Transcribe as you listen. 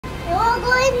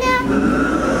in there.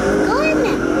 Go in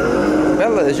there.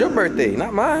 Bella, it's your birthday,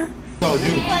 not mine. No, you.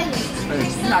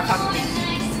 She's not talking to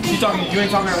me. She talking to you. You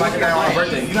ain't talking to her like that on her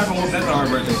birthday. You're not gonna whoop nothing on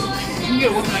her birthday. You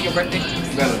get a whooping on your birthday.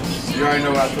 Bella, you already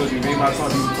know what I told you. Me and my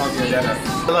son, you talk to your dad.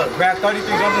 Look, grab 33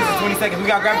 dumplings in 20 seconds. We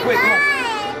gotta grab quick. Come on.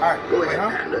 All right. Go ahead,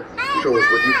 Panda. Show us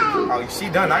what you can do. Oh, she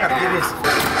done. I gotta get this.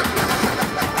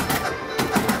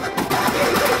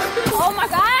 Oh my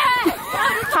God!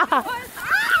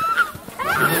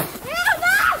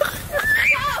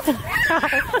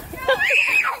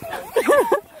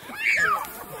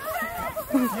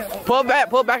 Pull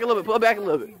back a little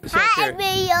bit. Hi,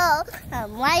 video.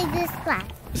 Like this spot.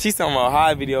 She's talking about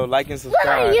hi video, like and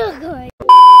subscribe. Where are you going?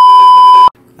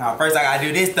 Now, first I gotta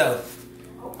do this though.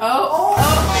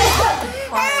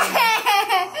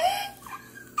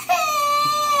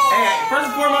 Hey, first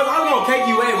and foremost, I'm gonna cake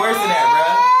you way worse than that,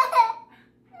 bruh.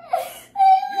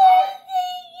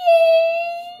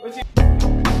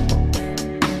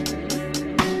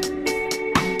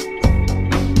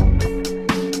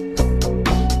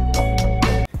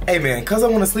 Hey man, cause I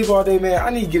wanna sleep all day, man, I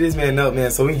need to get this man up, man,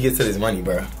 so we can get to this money,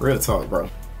 bro. Real talk, bro.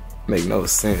 Make no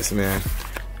sense, man.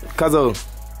 Cuzzo.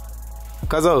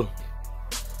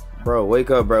 Bro, wake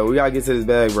up, bro. We gotta get to this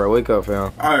bag, bro. Wake up,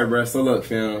 fam. Alright, bro, so look,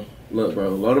 fam. Look, bro,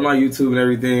 load up my YouTube and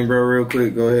everything, bro, real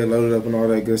quick. Go ahead, load it up and all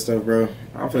that good stuff, bro.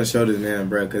 I'm finna show this man,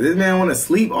 bro, cause this man wanna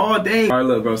sleep all day. Alright,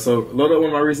 look, bro, so load up one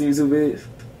of my recent YouTube vids.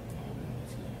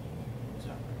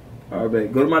 Alright,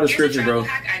 babe. Go to my description, bro.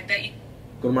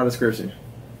 Go to my description.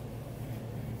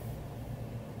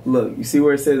 Look, you see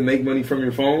where it says make money from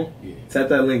your phone? Yeah. Tap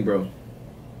that link, bro.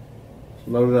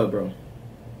 Load it up, bro.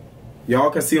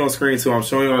 Y'all can see on screen too. I'm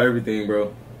showing y'all everything,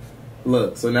 bro.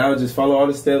 Look, so now just follow all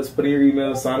the steps, put in your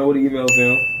email, sign up with the email,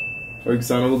 fam. Or you can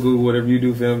sign up with Google, whatever you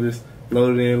do, fam. Just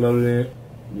load it in.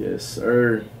 Yes,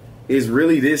 sir. It's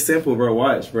really this simple, bro.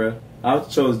 Watch, bro. I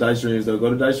chose Dice Dreams, though. Go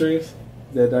to Dice Dreams. Is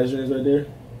that Dice Dreams right there?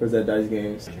 Or is that Dice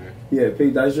Games? Yeah,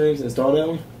 pick Dice Dreams, install that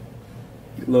one.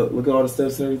 Look at all the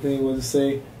steps and everything. What does it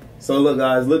say? So look,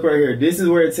 guys, look right here. This is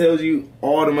where it tells you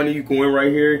all the money you can win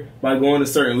right here by going to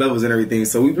certain levels and everything.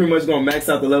 So we pretty much gonna max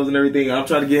out the levels and everything. I'm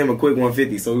trying to get him a quick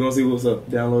 150. So we're gonna see what's up.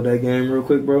 Download that game real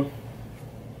quick, bro.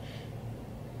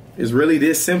 It's really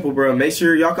this simple, bro. Make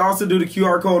sure y'all can also do the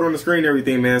QR code on the screen and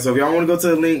everything, man. So if y'all want to go to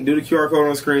the link, do the QR code on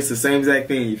the screen. It's the same exact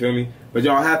thing, you feel me? But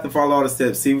y'all have to follow all the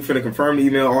steps. See, we're finna confirm the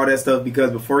email, all that stuff,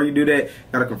 because before you do that, you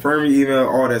gotta confirm your email,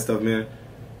 all that stuff, man.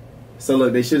 So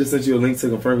look, they should have sent you a link to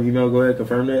confirm your email. Go ahead,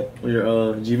 confirm that on your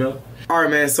Gmail. All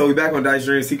right, man. So we back on Dice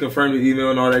Dreams. He confirmed the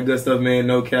email and all that good stuff, man.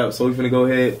 No cap. So we finna go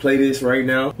ahead, play this right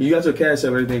now. You got your cash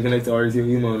app, everything connected to already to your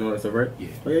email and all that stuff, right? Yeah.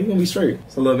 Oh yeah, you gonna be straight.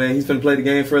 So look, man, he's finna play the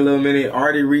game for a little minute.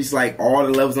 Already reached like all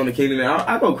the levels on the kingdom, man.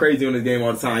 I go crazy on this game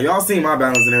all the time. Y'all seen my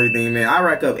balance and everything, man. I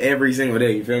rack up every single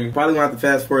day. You feel me? Probably gonna have to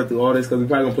fast forward through all this because we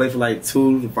probably gonna play for like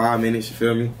 2 to 5 minutes. You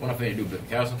feel me? What I'm finna do, Bill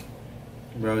Castle?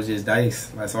 Bro, it's just dice.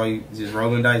 That's all you. Just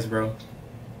rolling dice, bro.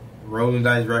 Rolling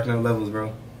dice, racking up levels,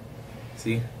 bro.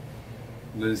 See?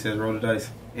 Literally says roll the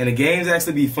dice. And the games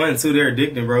actually be fun too. They're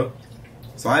addicting, bro.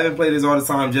 So I haven't played this all the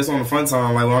time, just on the fun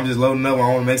time. Like when I'm just loading up, I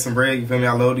want to make some bread. You feel me?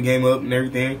 I load the game up and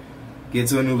everything. Get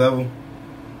to a new level.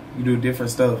 You do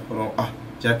different stuff. Hold on. Ah,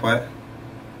 jackpot.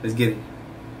 Let's get it.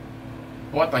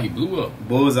 Oh, I thought he blew up.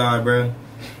 Bullseye, bro.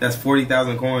 That's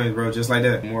 40,000 coins, bro. Just like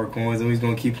that. More coins, and we're just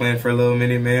gonna keep playing for a little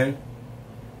minute, man.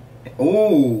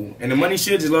 Oh, and the money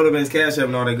should just load up in his cash app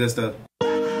and all that good stuff. See,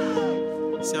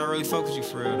 I really fuck with you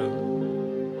for real,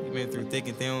 though. You been through thick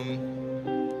and thin with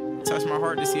me. Touch my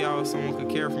heart to see how someone could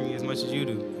care for me as much as you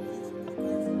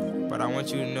do. But I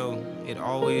want you to know, it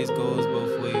always goes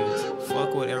both ways.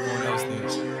 Fuck what everyone else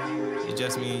thinks. It's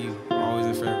just me and you, always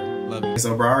and forever. Love you.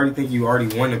 So, bro, I already think you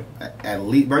already won at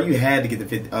least, bro. You had to get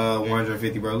the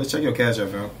 150, bro. Let's check your cash app,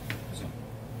 fam.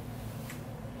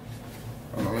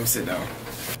 Hold on, let me sit down.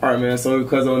 Alright, man, so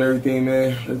because on everything,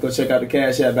 man, let's go check out the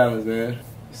cash app balance, man.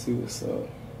 Let's see what's up.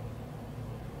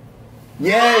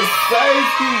 Yes,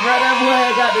 thirsty, bro. That boy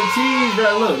had got the cheese,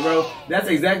 bro. Look, bro, that's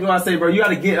exactly what I say, bro. You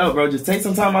gotta get up, bro. Just take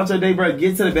some time out your day, bro.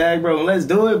 Get to the bag, bro, and let's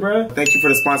do it, bro. Thank you for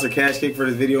the sponsor, Cash Kick, for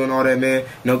this video and all that, man.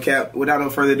 No cap. Without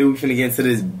no further ado, we finna get into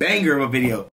this banger of a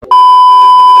video.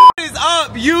 What is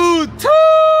up, YouTube?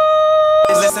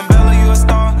 Listen, Bella, you a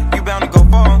star. You bound to go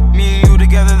far. Me and you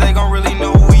together, they gon' really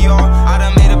know who we are. I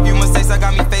done made a few mistakes, I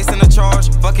got me facing the charge.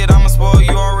 Fuck it, I'ma spoil,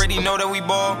 you already know that we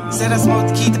ball. Said I smoke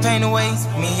to keep the pain away.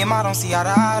 Me and him, I don't see eye to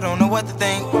eye, don't know what to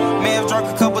think. May have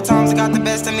drunk a couple times, it got the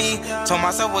best of me. Told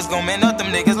myself what's gon' man up, them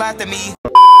niggas laughed at me.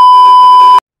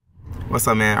 What's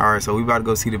up, man? Alright, so we about to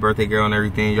go see the birthday girl and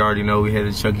everything. You already know we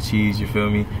headed to Chuck E. Cheese, you feel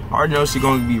me? I already know she's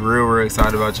gonna be real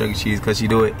excited about Chuck E. Cheese because she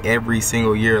do it every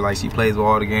single year. Like, she plays with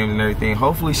all the games and everything.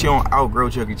 Hopefully she don't outgrow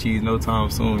Chuck E. Cheese no time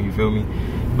soon, you feel me?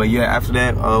 But yeah, after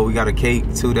that, we got a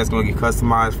cake too that's gonna get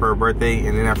customized for her birthday.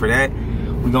 And then after that,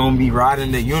 we gonna be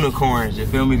riding the unicorns, you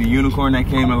feel me? The unicorn that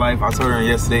came to life. I told her in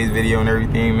yesterday's video and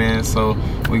everything, man. So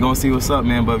we gonna see what's up,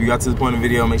 man. But if you got to this point in the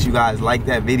video, make sure you guys like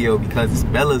that video because it's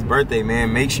Bella's birthday,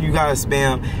 man. Make sure you guys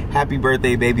spam happy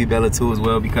birthday baby Bella too as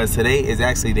well, because today is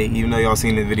actually the, even though y'all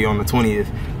seen the video on the 20th,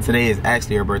 today is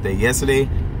actually her birthday. Yesterday,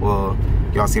 well,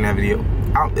 y'all seen that video.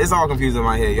 It's all confused in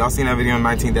my head. Y'all seen that video on the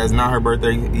 19th. That's not her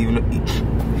birthday. Even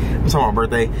I'm talking about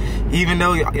birthday. Even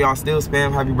though y'all still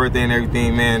spam happy birthday and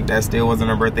everything, man, that still wasn't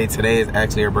her birthday. Today is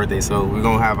actually her birthday, so we're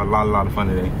gonna have a lot of fun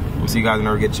today. We'll see you guys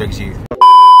whenever we get to Chuck E. Cheese.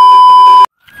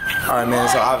 Alright, man,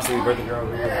 so obviously birthday girl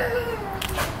over here.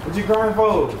 What you crying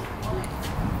for?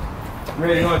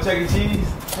 Ready to go to Chuck E. Cheese?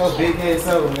 So big head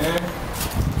so, man.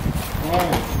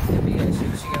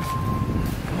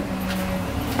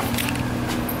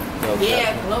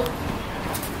 Yeah, hello.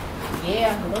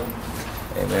 Yeah, hello.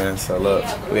 Hey man, so look,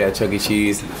 we at Chuck E.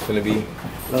 Cheese. It's gonna be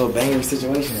a little banger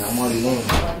situation. I'm already going.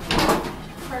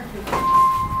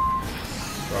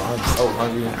 Bro, I'm so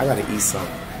hungry. I gotta eat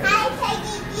something.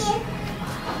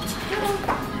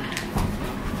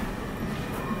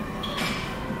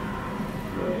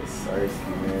 It's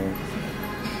thirsty, man.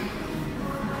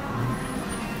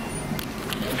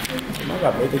 I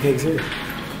got birthday cakes here.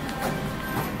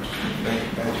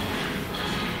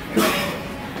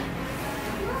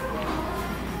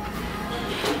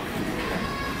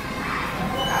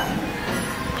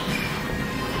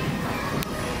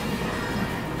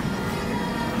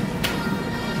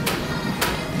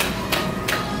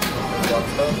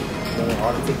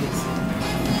 All the tickets.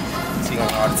 She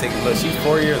gonna all the tickets. Look, she's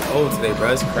 4 years old today,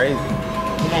 bro. It's crazy.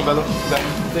 Come on, Bella. Got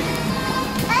tickets.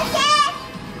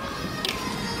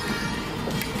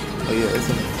 Oh yeah, it's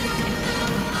a.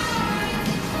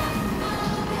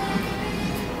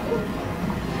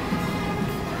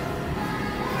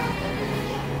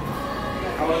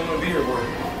 How long you gonna be here for?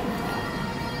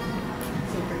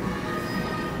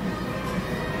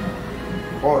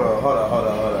 Hold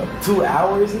up. 2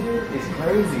 hours here? It's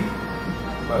crazy.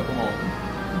 But come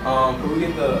on. Can we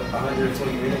get the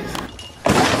 120 minutes?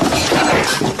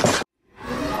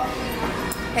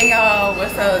 Hey y'all,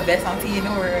 what's up? Best on tea in the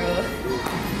world.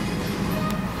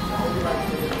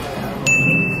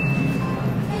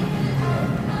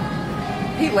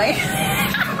 He late.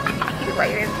 He's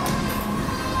right here.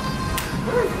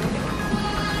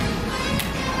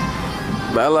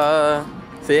 Bella,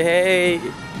 say hey.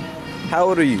 How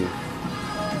old are you?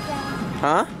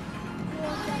 Huh?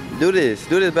 Do this,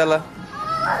 Bella.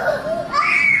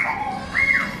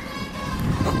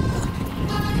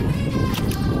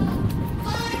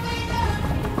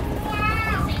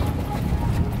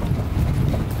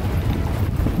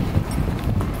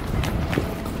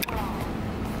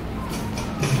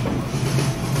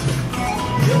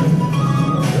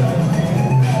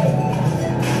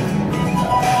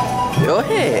 Go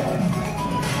ahead.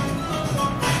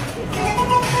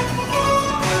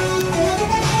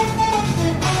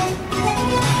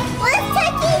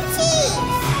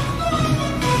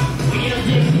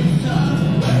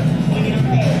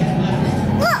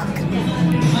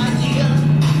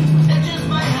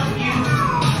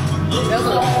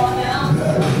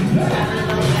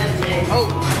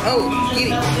 Oh, get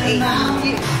it. Hey,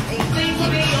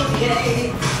 get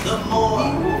it. The more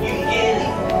you get it,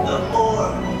 the more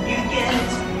you get it.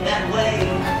 That way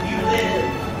you live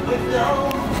with no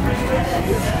regrets.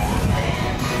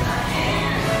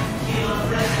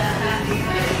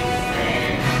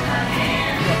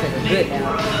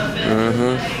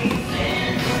 Mm-hmm.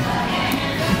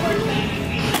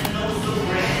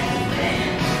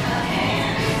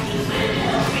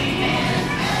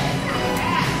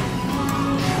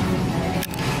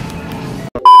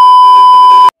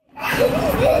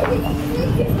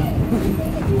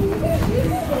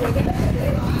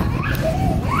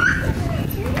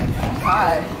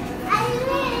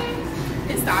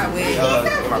 It's sideways.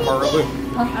 My car real quick.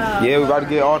 Yeah, we about to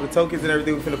get all the tokens and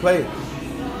everything. We finna play.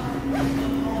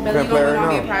 Bella, you play right don't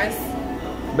want now. me a prize?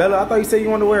 Bella, I thought you said you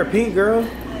wanted to wear pink, girl.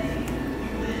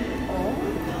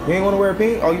 Oh. You ain't want to wear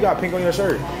pink? Oh, you got pink on your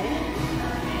shirt.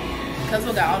 Cause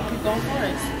we got all the people going for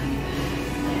us.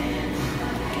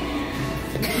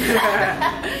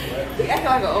 He acting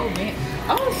like an old man.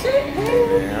 Oh shit! Hey,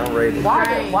 man, I'm ready. Why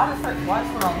is her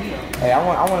on me? Hey,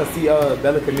 I want to see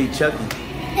Bella can meet Chucky.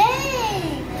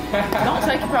 Dang! Don't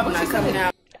take your probably not coming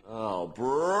out. Oh,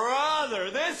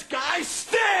 brother, this guy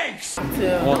stinks!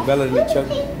 I want Bella to be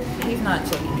Chucky. He's not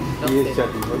Chucky. He is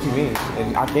Chucky. What you mean?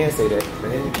 And I can say that. But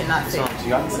then You cannot say it. you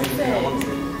got to say it. I want to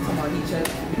say it. Come on, he's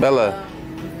Chucky. Bella.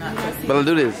 He's not Chucky. Bella,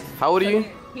 do this. How old are you?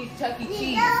 He's Chucky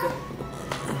Cheese.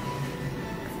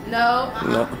 No.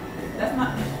 No. That's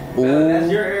not. Bella,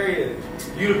 that's your area.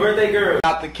 You the birthday girl.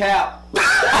 Stop the cap. Stop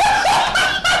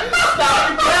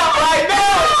the cap right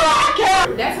now! Stop the cap!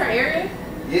 That's her area?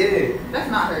 Yeah.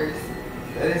 That's not hers.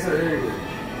 That is her area.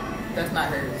 That's not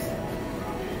hers.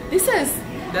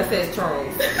 That says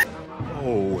Charles.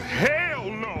 Oh,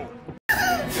 hell no!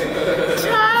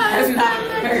 That's not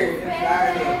hers.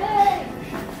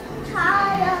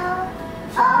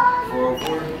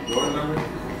 404. Door number?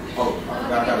 Oh, I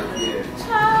got it. Yeah.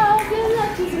 Child, your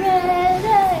lunch is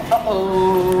ready.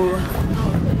 Uh-oh.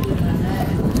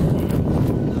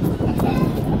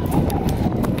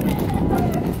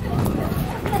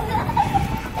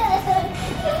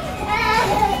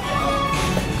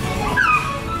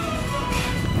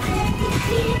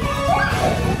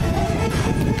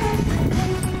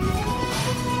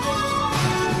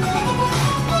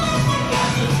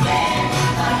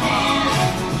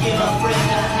 Give a friend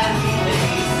a happy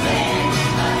face.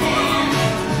 Lend a hand.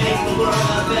 Make the world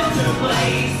a better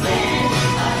place. Lend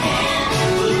a hand.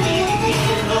 Believe you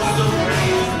can also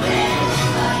raise. Lend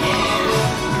a hand.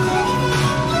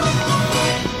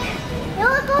 You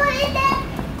wanna go in there?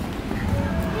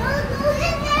 You wanna go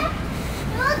in there?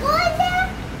 You wanna go in there?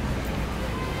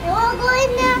 You wanna go in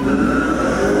there?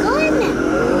 Go in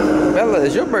there. Bella,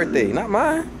 it's your birthday, not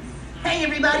mine. Hey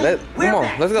everybody, Come on,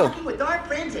 let's go. Talking with our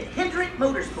friends at Hendrick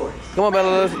Motorsports. Come on,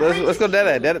 Bella, let's go to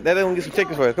Dad. Dad gonna get some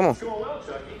chickens for us. Come on.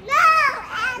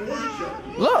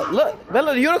 Look,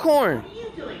 Bella, the unicorn.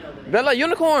 Bella,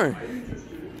 unicorn.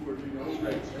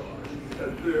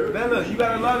 Bella, you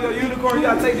gotta love your unicorn. You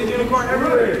gotta take the unicorn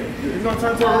everywhere. It's gonna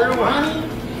turn to a real one.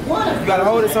 You gotta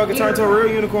hold it so it can turn to a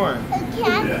real unicorn.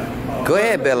 Go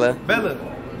ahead, Bella. Bella,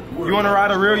 you wanna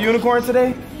ride a real unicorn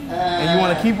today? And you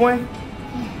wanna keep one?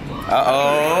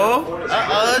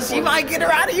 Uh-oh, she might get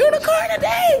her out of unicorn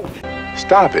today.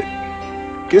 Stop it.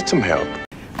 Get some help.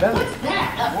 Bella.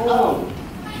 Oh,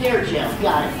 hair gel,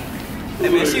 got it. Hey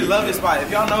man, she love this spot. If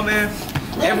y'all know, man,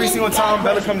 every single time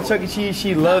Bella come to Chuck E. Cheese,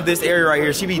 she love this area right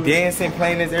here. She be dancing,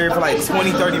 playing this area for like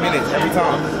 20, 30 minutes every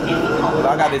time. But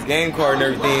I got this game card and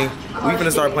everything. We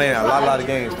finna start playing a lot of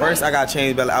games. First, I gotta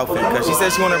change Bella's outfit because she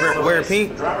said she wanna wear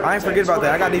pink. I ain't forget about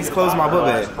that. I got these clothes in my book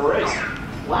bag.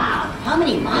 Wow, how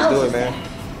many miles? Let's do it, man.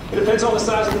 It depends on the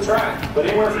size of the track, but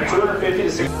anywhere from 250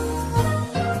 to 6.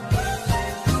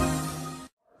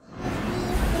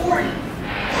 40.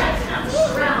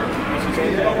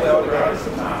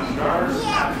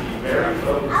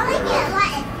 I like it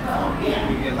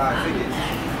Latin. You get a lot of tickets.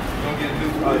 You don't get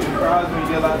new crowds when you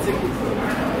get a lot of tickets.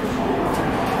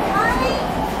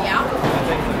 Yeah.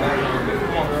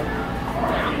 Come on, girl.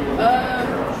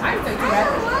 I can take your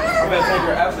outfit. I'm gonna change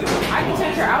your outfit. I can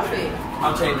change your outfit.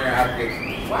 I'm changing her outfit.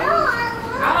 Why?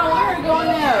 I don't want her to go in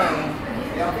there.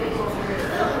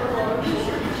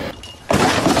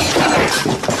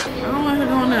 I don't want her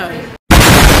going there.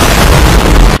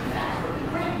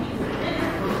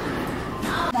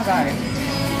 Oh my God.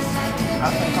 I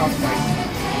was gonna concentrate.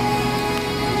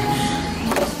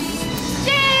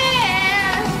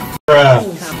 Yeah.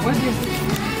 What is this?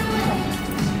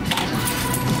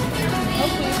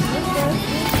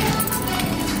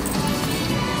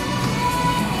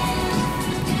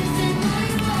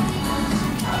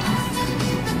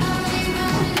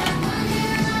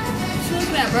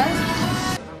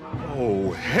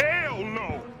 Oh, hell no!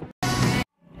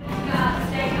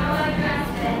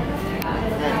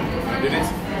 Do this.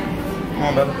 Come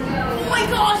on, Bella. Oh my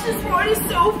gosh, this party's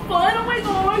so fun. Oh my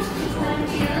gosh.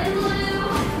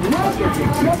 Welcome to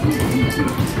Chuck E. Cheese.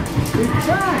 It's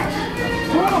 5,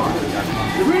 4,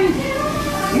 3,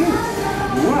 2,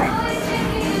 1.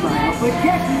 Smile for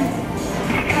Jackie.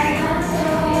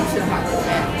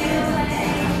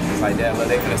 Just like that, look,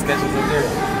 they finna sketch us up there.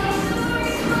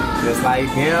 Just like,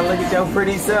 damn, look at your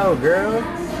pretty self, girl.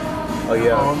 Oh,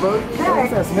 yeah. What's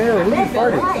that smell? Who you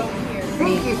farted?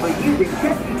 Thank you for using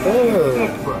Chuck E. Cheese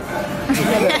sketchbook.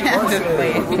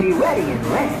 We'll be ready in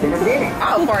less than a minute.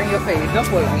 I'll fart in your face. Don't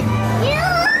play with me.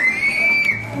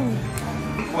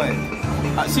 What?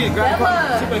 She a great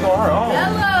Bella. She finna go on her own.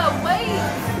 Bella, wait.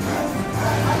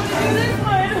 I'm gonna do this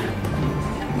one.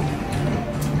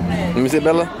 Let me see it,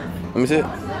 Bella. Let me see it.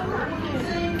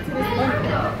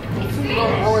 That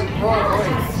road, right?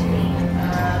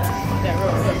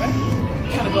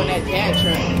 Trying to go in that dad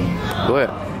train. Go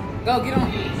ahead. Go, get on.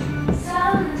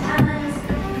 Sometimes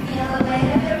the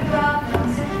elevator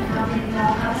problems and how they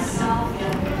know how to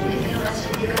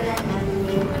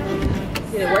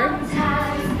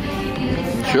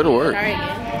Should've worked. Try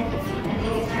again.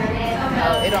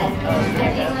 Oh, it don't. Oh,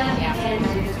 there you go. Yeah.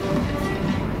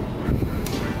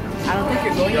 I don't think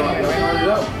you're going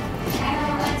anywhere.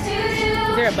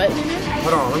 Is there a button in there?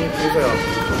 Hold on, let me tell.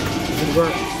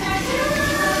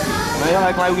 Man, y'all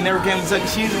act like we never came to Chuck E.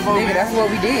 Cheese before. Nigga, that's what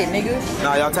we did, nigga.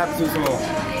 Nah, y'all tapping too slow.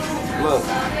 Look.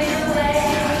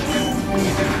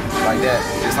 Like that.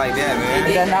 Just like that, man.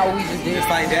 Is that not what we just did? Just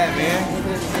like that, man.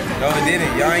 No, it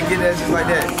didn't. Y'all ain't get that just like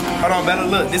that. Hold on, Bella,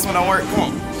 look. This one don't work. Come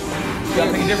on. You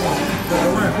gotta pick a different one.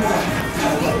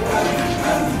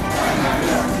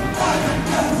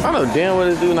 I know damn well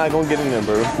this dude not gonna get in there,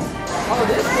 bro. Oh,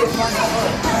 this is fun.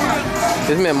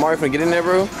 This man Mark finna get in there,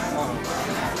 bro. Daddy,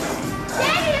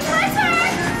 it's my turn.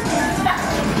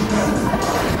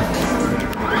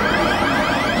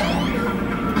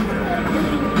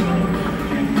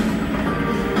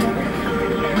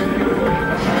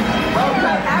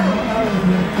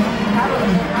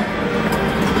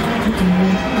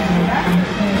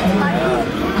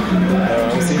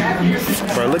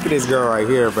 Bro, look at this girl right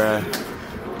here, bro.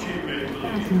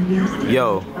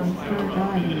 Yo.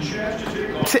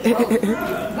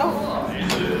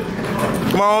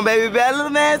 Come on, baby, Bella,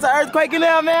 man. It's an earthquake in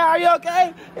there, man. Are you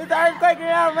okay? It's an earthquake in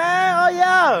there, man. Oh,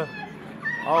 yeah.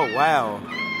 Oh, wow.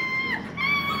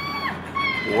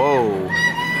 Whoa.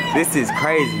 This is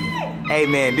crazy. Hey,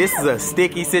 man, this is a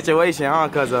sticky situation, huh,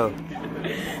 cuzzo?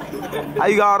 How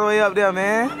you got all the way up there,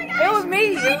 man? It was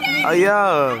me. Oh,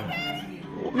 yeah.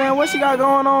 Man, what she got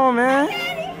going on, man?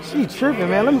 She tripping,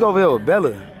 man. Let me go over here with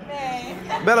Bella.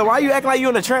 Bella, why you acting like you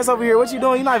in the trance over here? What you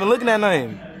doing? You not even looking at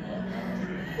nothing.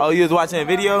 Oh, you was watching a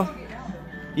video?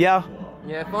 Yeah?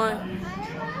 Yeah, fun.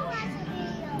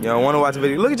 You don't want to watch a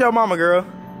video. Look at your mama, girl.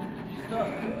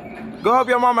 Go help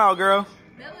your mama out, girl.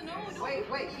 Wait,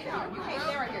 you can't stay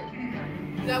right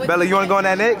here. Bella, you want to go on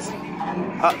that next?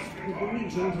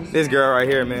 This girl right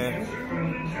here, man.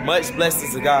 Much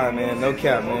blessings to God, man. No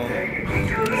cap, man.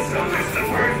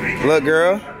 Look,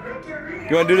 girl.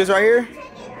 You want to do this right here?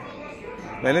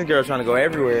 Man, this girl trying to go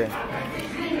everywhere. You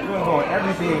want to go on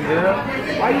everything, girl.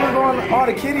 Why you want to go on all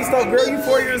the kiddie stuff, girl? You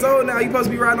 4 years old now. You supposed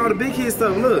to be riding all the big kid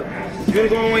stuff. Look. You want to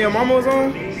go on when your mama was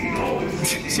on?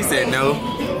 She said no.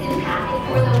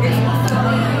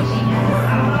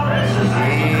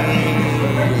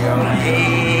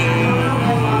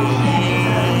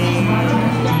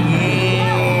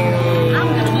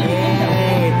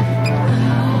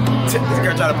 This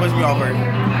girl trying to push me off her.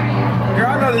 Girl, I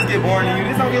know this get boring to you.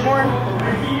 This don't get boring?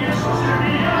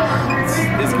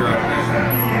 This girl.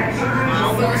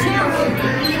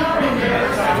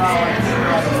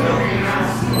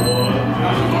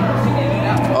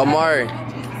 Oh, Mari.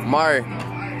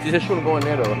 She said she wanna go in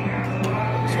there though. She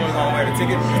wanna go on where? The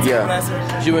ticket Yeah.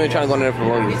 blaster? She been trying to go in there for the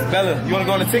longest. Bella, you wanna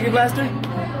go on the ticket blaster?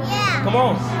 Yeah. Come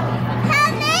on.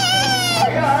 Help me.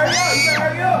 Hurry up. You gotta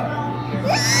hurry up.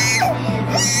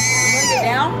 Get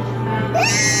down?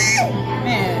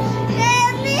 Man.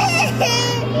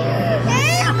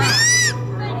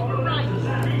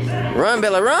 Run,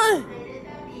 Bella, run!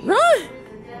 Run!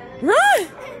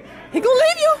 He gonna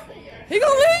leave you!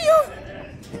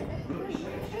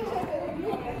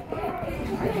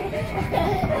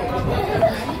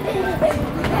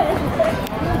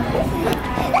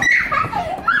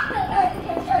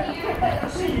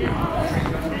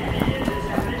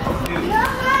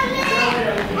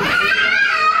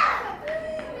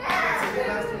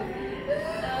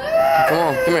 Come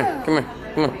on, come here.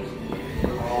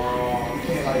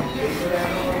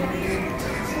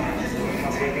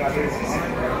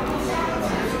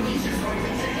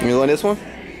 You go on this one?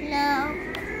 No.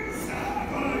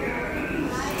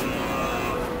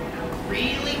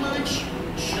 Really much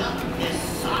chuck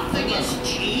esophagus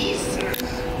cheese?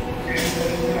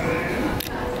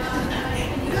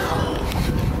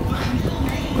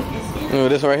 You know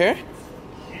this one right here?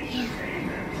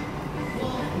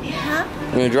 Huh?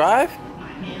 You gonna drive?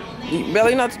 Bella,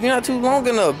 you're not too long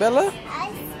enough, Bella.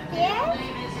 I'm scared.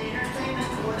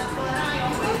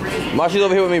 Ma, she's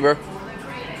over here with me, bro.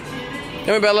 Come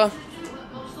here, Bella.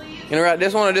 You gonna ride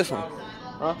this one or this one?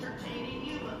 Huh?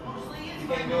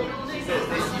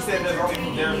 She said there's only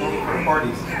for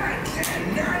parties.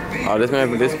 Oh, this man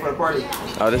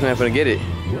finna get it.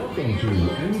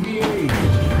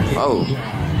 Oh.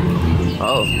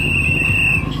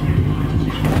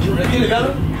 Let's get it,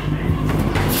 Bella.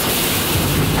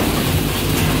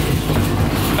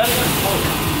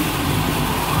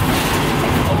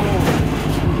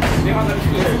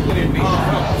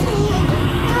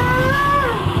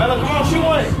 Bella, come on, shoot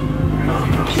one.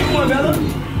 Shoot one, Bella.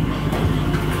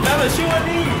 Bella, shoot one,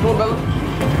 these. Come on, Bella.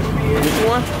 You see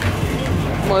one?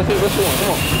 Come on, let's see one.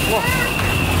 Come on.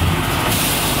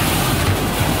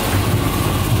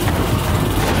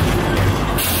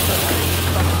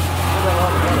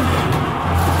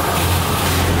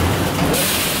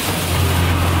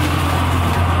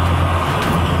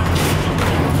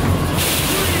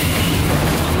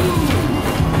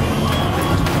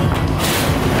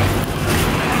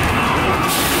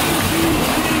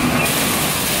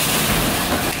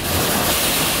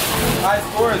 high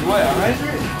score is what, 100?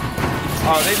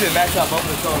 Oh, they just maxed out both of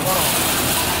the stores.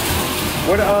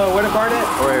 Hold on. Where the card at?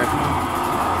 Over here.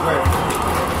 Where?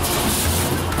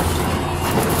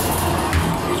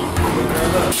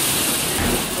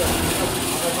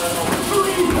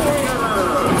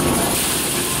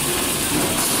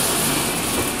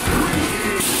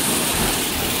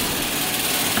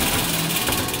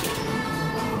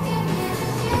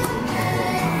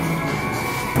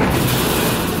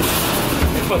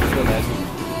 It's supposed to feel nasty.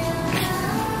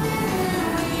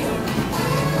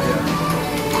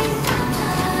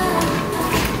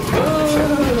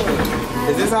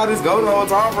 Is this how this goes the whole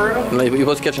time for real? No, you're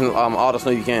supposed to catch all the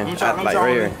snow you can. Let me Like try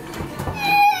right here.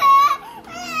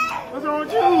 What's wrong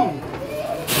with you?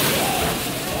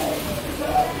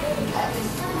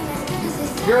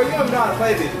 Girl, you don't know how to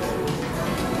play this.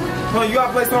 Come on, you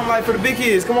gotta play something like for the big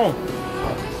kids. Come on.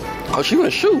 Oh, she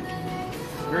gonna shoot.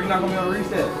 Girl, you're not gonna be able to reach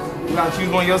that. You gotta choose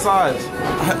one your size.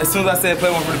 As soon as I said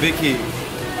play one for the big kids.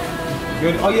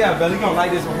 Oh yeah, Bella, you gonna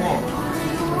like this one. Come on.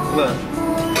 Look.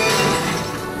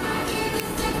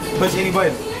 Push any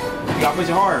button. You gotta push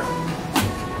it hard.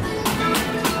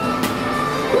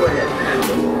 Go ahead,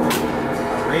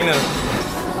 Lena.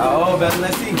 Oh, Bella,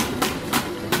 let's see.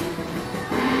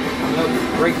 Look,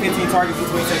 break 15 targets in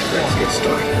 20 seconds. Let's get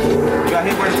started. You got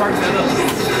hit where the target's at. Look.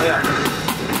 Yeah.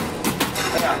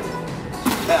 Yeah.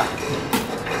 Yeah.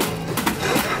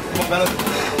 Come on, Bella.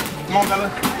 Come on, Bella.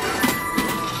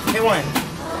 Hit one.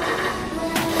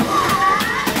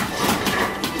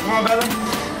 Come on, Bella.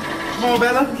 Come on,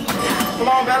 Bella. Come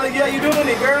on, Bella. Yeah, you doing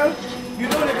it, girl. You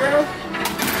doing it, girl.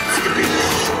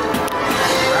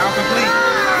 Round complete.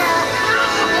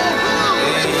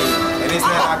 And it's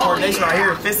our coordination right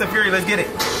here. Fist of Fury. Let's get it.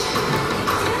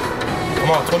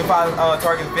 Come on, 25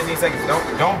 targets in 15 seconds.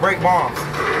 Don't break bombs.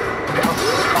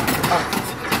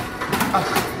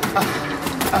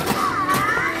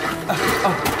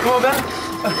 Come on, Bella.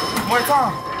 More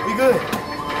time. We good.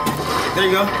 There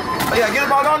you go. Oh yeah, get the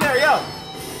ball on there, yo.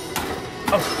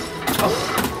 Oh.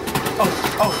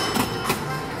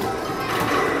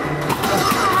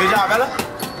 Good job, Bella.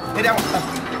 Hit that one.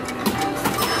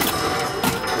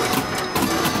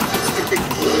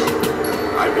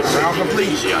 Round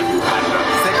complete.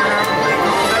 Second round complete.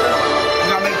 Come on, Bella.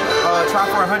 We gotta make try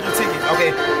for 100 tickets.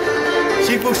 Okay.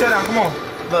 Shifu shutdown. Come on.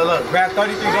 Look. Grab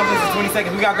 33 dumplings in 20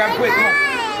 seconds. We gotta grab it quick. Come on.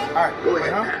 All right. Go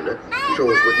ahead, Panda. Show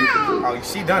us what you can do. Oh,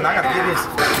 she done. I gotta get this.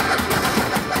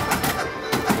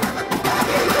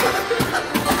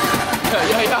 Yo.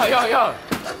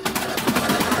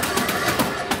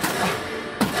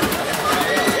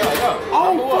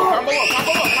 Combo up.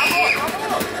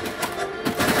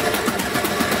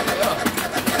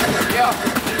 Yeah.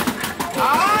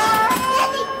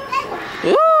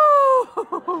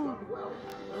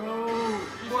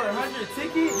 For 100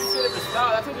 tickets? You said it was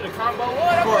style. I told you the combo.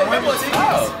 What? For 100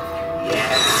 tickets?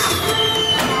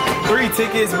 Yeah. 3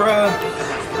 tickets, bruh.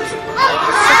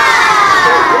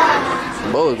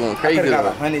 Bo is going I crazy. could've got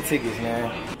 100 tickets,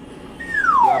 man. You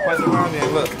gotta play some around,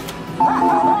 man. Look.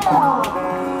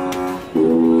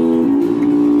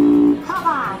 Come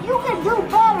on, you can do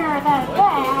better than that.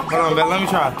 Hold on, Ben. Let me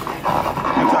try.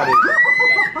 Let me try this.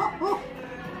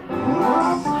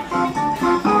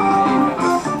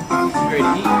 You ready to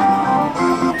eat?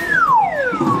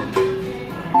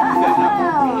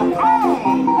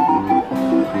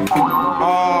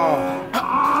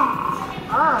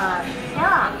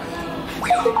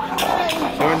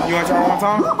 You want to try one more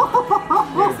time? You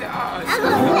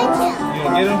want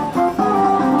to get him?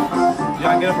 You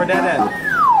want to get him for Dad?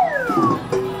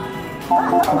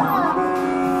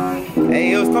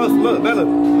 Hey, it was close. Look, Bella,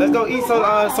 let's go eat so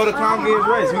the clown get his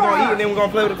rest. We're going to eat and then we're going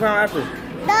to play with the clown after.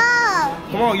 No.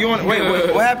 Come on, you want to... Wait,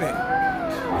 what happened?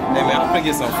 Hey, man, I'm going to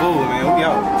get some food, man. We'll be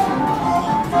out.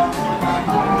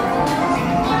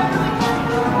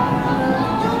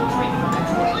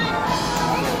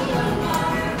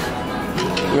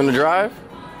 You gonna drive?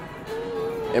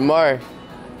 Hey, Mar,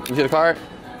 you see the cart?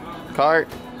 Cart?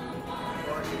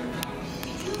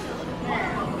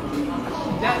 You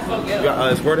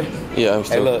got recording? Yeah, I'm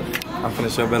still. Hey, look, I'm finna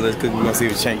show Bella this cookie. We're gonna see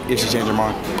if she changed her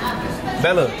mind.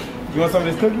 Bella, you want some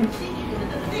of this cookie?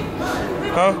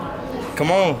 Huh?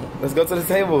 Come on, let's go to the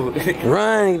table.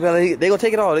 Run, Bella. They gonna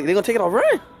take it all. They gonna take it all.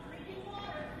 Run.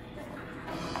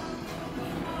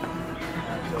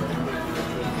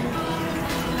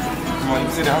 Come on, you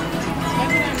can sit down.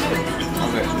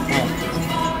 Okay, come on.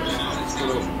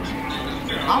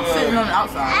 I'm sitting on the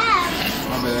outside.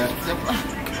 My bad.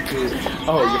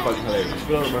 Oh, you're fucking hilarious.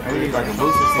 I need like a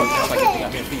booster seat.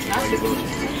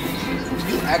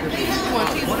 aggravated.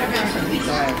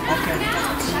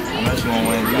 Unless you want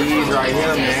one of these right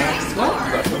here, man.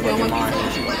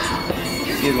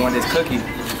 Here's one that's cookie.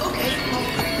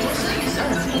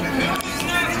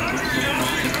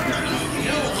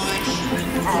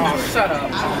 Oh, shut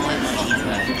up.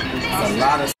 A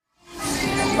lot of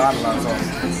sauce.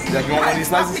 Jack, you want one of these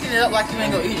Stop slices? picking it up like you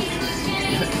ain't gonna eat it.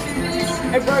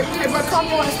 Hey, bro, come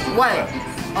on. What?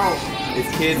 Oh. It's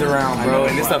kids around, bro,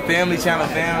 and it's a family channel,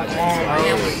 fam. Come on,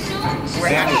 bro.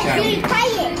 Family channel. Be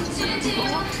quiet.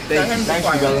 Thank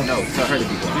you, Bella. No, tell her to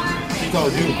be quiet. She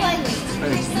told you.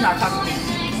 You're not talking to me.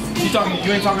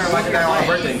 You ain't talking to her like that on her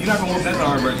birthday. You're not gonna whoop nothing on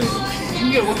her birthday. You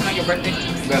can get whooping on your birthday.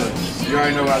 Bella, you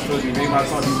already know what I told you. Maybe my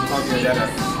son, you talk to your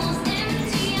dad.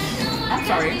 I'm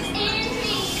sorry.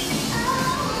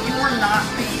 You were not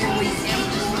really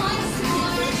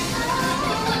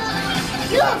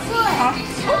You're good. Huh?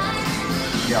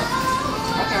 Yeah.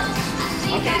 Okay.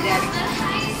 Okay, Daddy.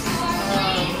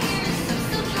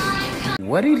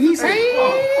 What did he say?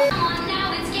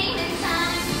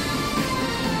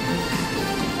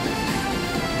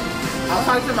 I'm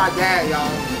talking to my dad,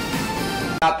 y'all.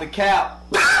 Stop the cap.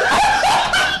 Stop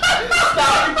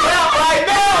the cap right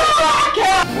now. Stop the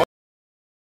cap.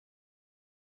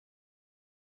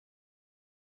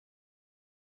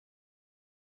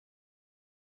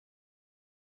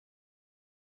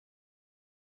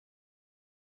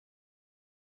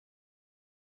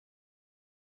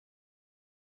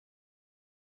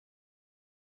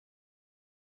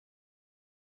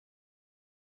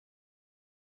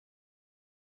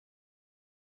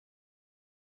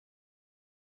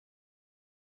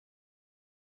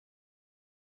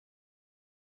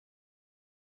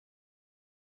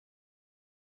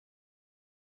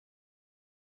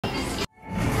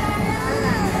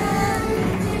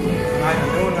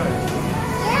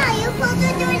 Yeah, you're supposed to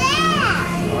do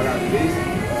that. Oh, I got this.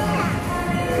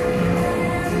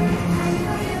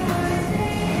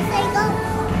 Say go.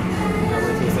 I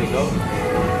wait till you say go.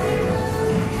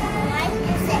 Right?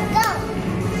 You say go.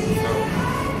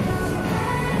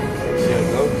 She'll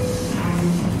go.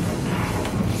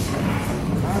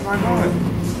 How am I going?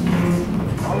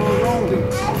 How long wrong with it?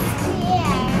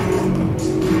 Yeah.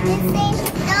 Just say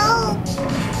no.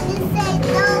 Just say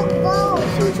no, go.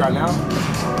 Should we try now?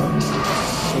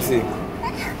 Let's see.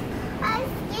 I'm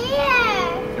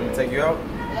scared. Can we take you out?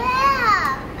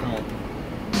 Yeah. Come on.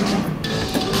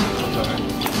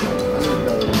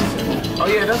 Oh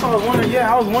yeah, that's what I was wondering.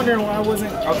 Yeah, I was wondering why I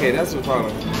wasn't. Okay, that's the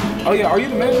problem. Oh yeah, are you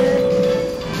the manager?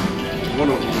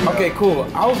 Okay, cool.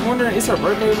 I was wondering, it's her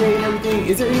birthday today and everything.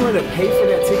 Is there anywhere to pay for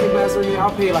that ticket pass or anything?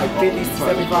 I'll pay like $50 to $75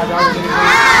 anyway.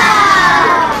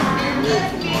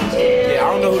 Yeah, I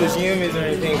don't know who the GM is or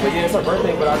anything, but yeah, it's her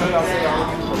birthday. But I know y'all say y'all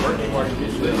looking for a birthday party.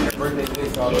 It's her birthday today,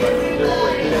 so I was like,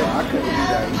 I couldn't do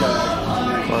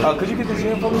that. Could you get the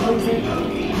GM for me,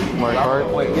 please? My card?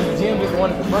 Wait, is the GM just one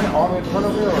at the front, all the way at the front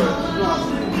over here, or?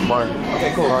 Mark.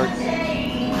 Okay, cool. Card.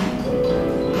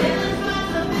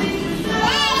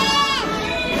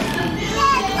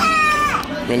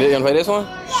 You gonna play this one?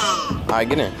 Yeah. Alright,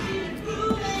 get in.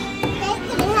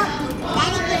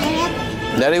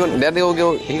 Daddy gonna help. Daddy will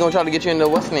go. He gonna try to get you into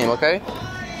what's the name, okay?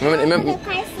 Remember.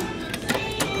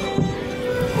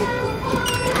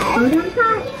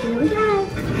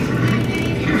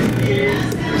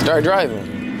 Start driving.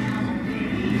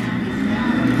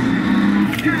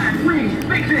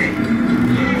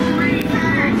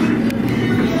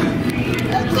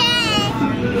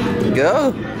 Okay.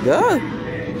 Go.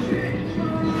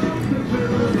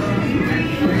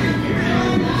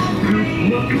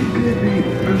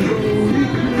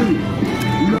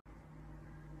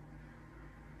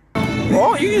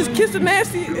 Oh, you just kissed a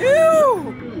nasty. Ew.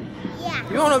 Yeah.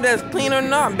 You don't know if that's clean or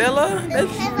not, Bella.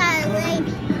 That's, Because I'm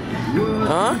lady.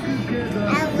 huh?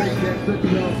 I'm lady.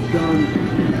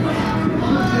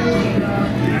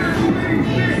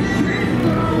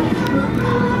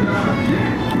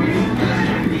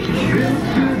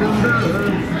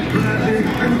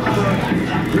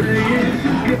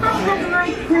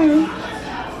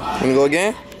 Wanna go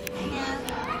again?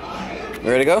 You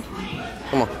ready to go?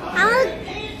 Come on.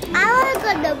 I want to go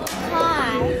to the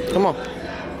car. Come on.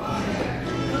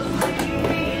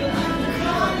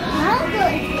 I'll go.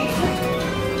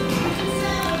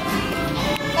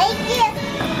 Thank you.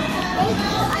 Thank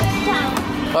you.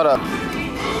 Hold up.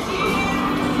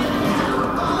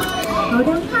 Hold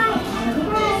on tight.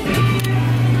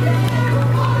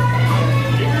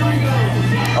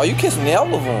 Oh, you kissing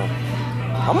all of them.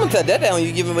 I'm gonna take that down when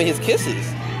you give him his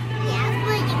kisses.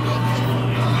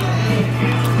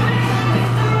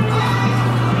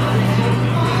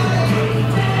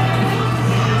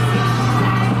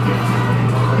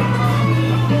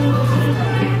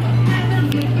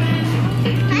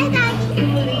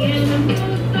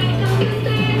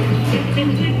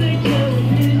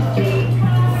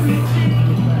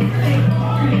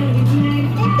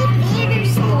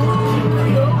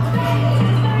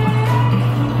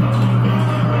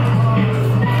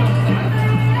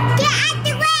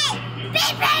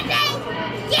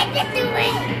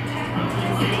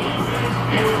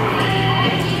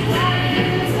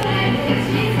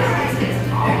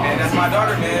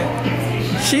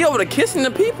 her kissing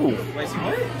the people. Wait, she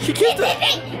what? She kissed the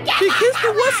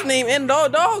what's her name and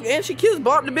dog, and she kissed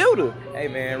Bob the Builder. Hey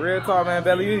man, real talk, man,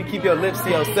 Bella. You need to keep your lips to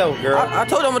yourself, girl. I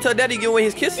told her I'm gonna tell Daddy to give away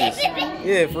his kisses.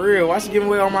 Yeah, for real. Why she giving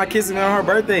away all my kisses on her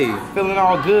birthday? Feeling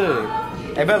all good.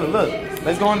 Hey Bella, look.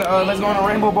 Let's go on the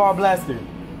Rainbow Ball Blaster.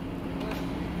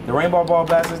 The Rainbow Ball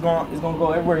Blaster is gonna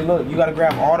go everywhere. Look, you gotta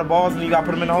grab all the balls and you gotta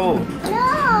put them in the hole.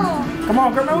 No. Come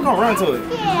on, girl, we're gonna run to it.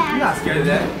 Yeah. You're not scared of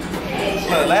that.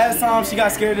 Look, last time she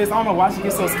got scared of this, I don't know why she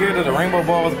gets so scared of the rainbow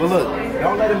balls, but look,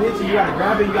 don't let them hit you. You gotta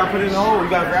grab it, you gotta put it in the hole. You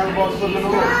gotta grab the balls and put them in the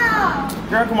hole.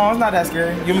 Girl, come on, it's not that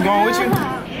scary. You want me going with you?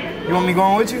 You want me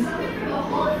going with you?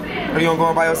 Or you gonna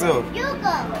go by yourself? You go.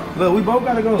 Look, we both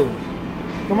gotta go.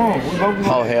 Come on, we both can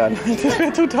go. Oh hell, this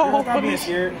been too tall. Stop being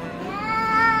scared.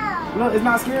 Look, it's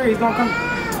not scary. It's gonna come.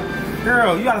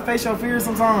 Girl, you gotta face your fears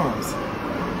sometimes.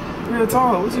 Real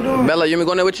talk. What you doing? Bella, you want me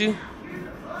going there with you?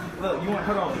 Look, you want?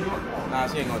 Hold on. Nah,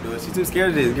 she ain't gonna do it. She's too scared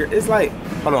of this. It's like,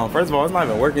 hold on. First of all, it's not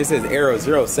even working. It says Arrow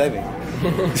 07.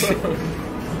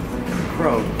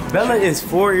 Bro, Bella is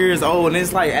 4 years old, and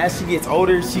it's like as she gets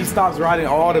older, she stops riding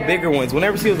all the bigger ones.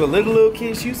 Whenever she was a little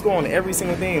kid, she used to go on every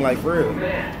single thing, like for real.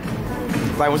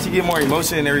 Like when she get more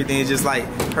emotion and everything, it's just like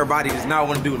her body does not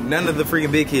want to do none of the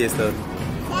freaking big kid stuff.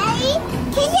 Daddy,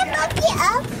 can you buck me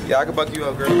up? Yeah, I can buck you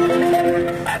up, girl.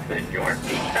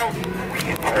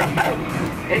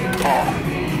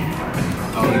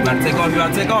 Oh, you gotta take off, you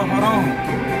gotta take off, hold on.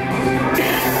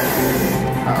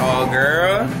 Oh,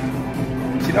 girl.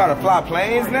 She know how to fly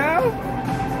planes now?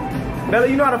 Bella,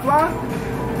 you know how to fly?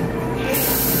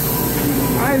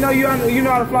 I didn't know you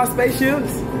know how to fly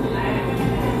spaceships.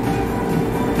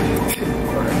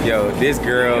 Yo, this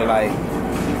girl, like,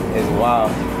 is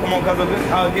wild. Come on,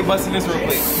 I'll get busting this real quick.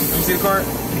 Let me see the card.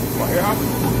 Air hockey?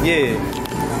 Yeah.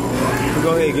 Go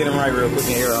ahead and get him right real quick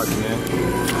in air hockey, man.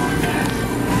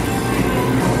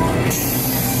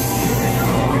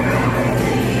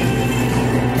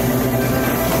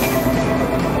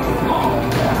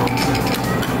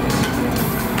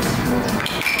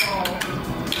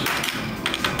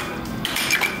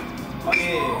 Oh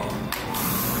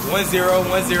yeah. 1-0, 1-0.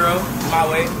 My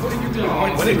way. What are you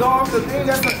doing? When it go off the thing,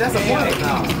 that's a point.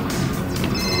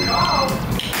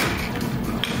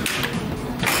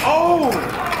 Oh!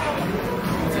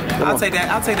 I'll take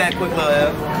that quick little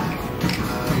F.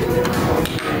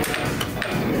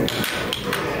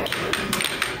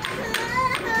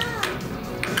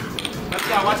 You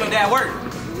gotta watch your dad work.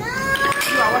 You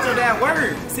gotta watch your dad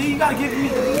work. See, you gotta give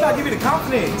me the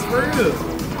confidence, for real.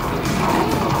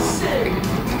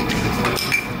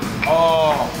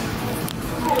 Oh.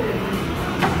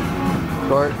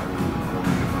 Short.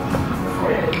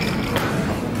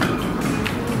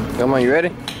 Come on, you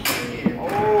ready?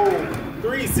 Oh,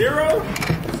 3-0?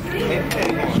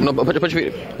 No, put your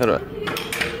feet. Hold on.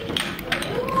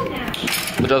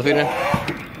 Put your feet in.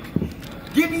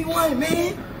 Give me one,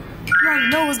 man. You already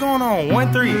know what's going on.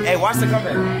 1-3. Hey, watch the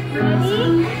comeback.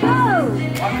 Ready? Go.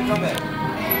 Watch the comeback.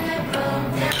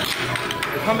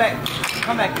 The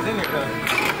comeback is in there, cuz.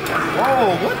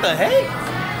 Whoa, what the heck?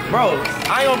 Bro,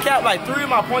 I ain't gonna count, like 3 of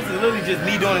my points is literally just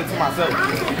me doing it to myself.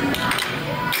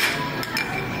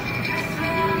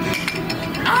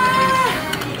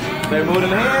 Better move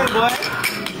them hands, boy.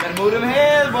 Better move them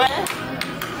hands, boy.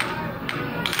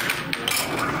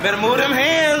 Better move them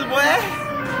hands, boy.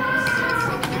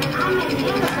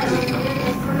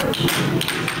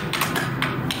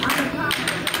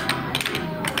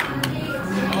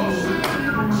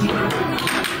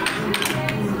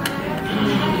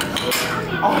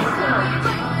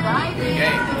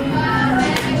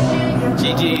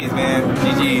 GG's, man.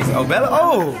 GG's. Oh, Bella.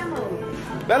 Oh,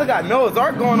 Bella got Noah's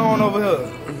Ark going on over here.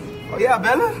 Oh yeah,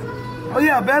 Bella. Oh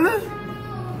yeah, Bella.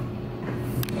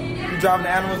 You driving the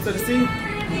animals to the sea?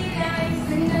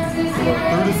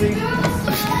 Through the sea? I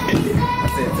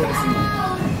said to the sea.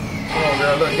 Come on,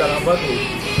 girl. Look, you gotta unbuckle.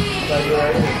 You gotta go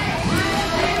right here.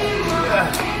 Yeah.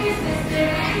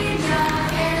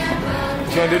 What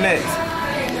you gonna do next?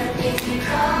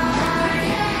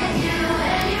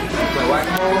 Play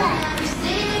whack-a-mole?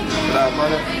 Without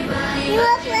money?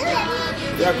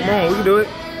 Yeah, come on, we can do it.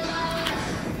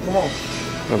 Come on.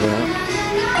 Okay.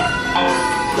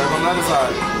 Back on the other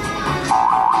side.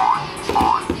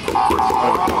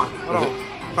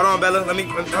 Hold on, Bella.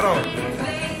 Hold on.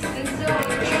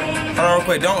 Hold on real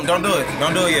quick. Don't do it.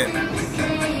 Don't do it yet.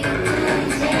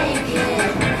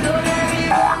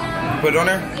 Put it on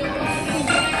there.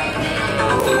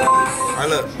 Alright,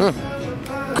 look.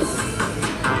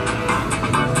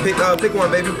 Pick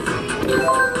one, baby.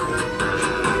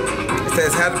 It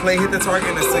says have the plane hit the target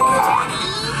in a sequence.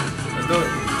 Let's do it.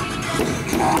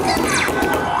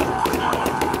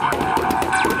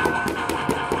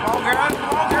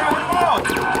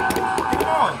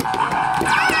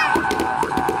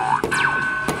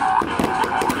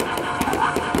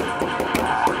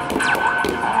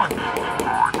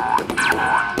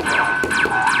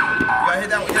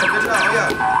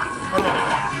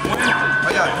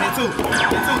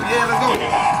 Yeah, let's go.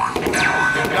 You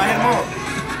gotta hit him all.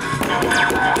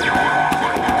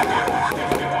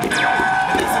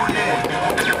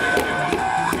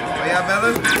 Oh yeah, Bella.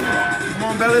 Come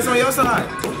on, Bella, it's on your side.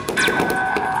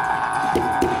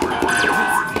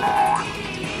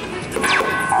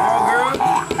 Come on, girl.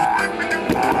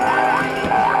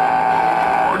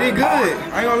 We did good.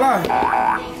 I ain't gonna lie.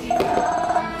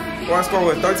 What I score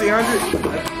with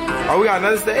 1,300? Oh, we got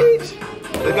another stage?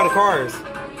 Let's go to cars.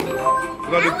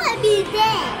 I want to be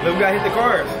there. Look, we gotta hit the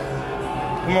cars.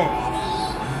 Come on.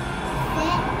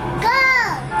 Go.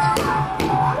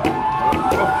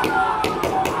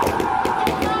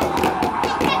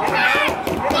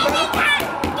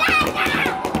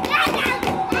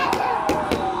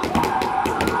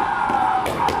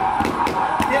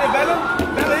 Hit it, Bella.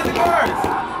 Bella, hit the cars.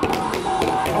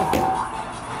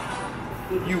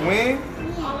 You win?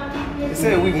 It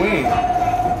said we win.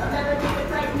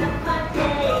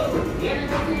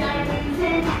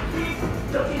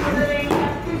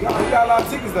 You got a lot of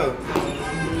tickets though.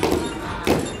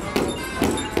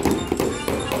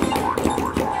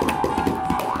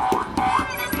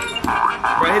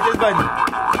 Bro, hit this button.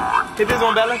 Hit this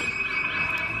one, Bella.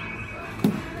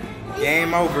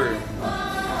 Game over.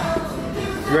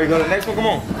 You ready to go to the next one? Come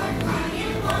on.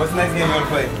 What's the next game you want to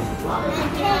play?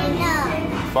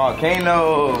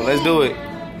 Volcano. Let's do it.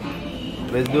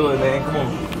 Let's do it, man. Come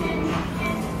on.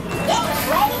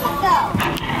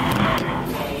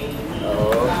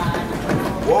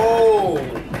 Whoa!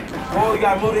 Whoa, you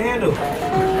gotta move the handle. You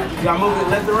gotta move it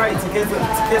left to right to catch the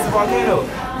volcano.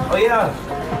 Oh yeah.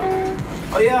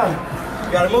 Oh yeah.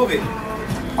 You gotta move it.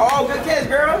 Oh, good catch,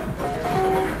 girl.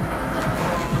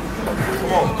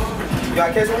 Come on. You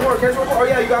gotta catch one more, catch one more. Oh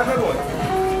yeah, you got another one.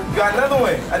 You got another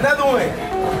one. Another one.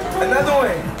 Another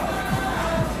one.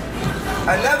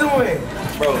 Another one.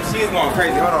 Bro, she is going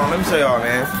crazy. Hold on, let me show y'all,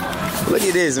 man. Look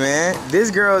at this, man.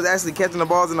 This girl is actually catching the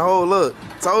balls in the hole. Look,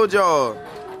 told y'all.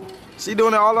 She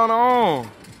doing it all on her own.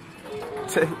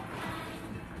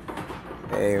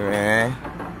 Hey, man.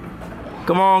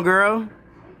 Come on, girl.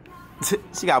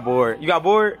 She got bored. You got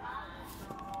bored?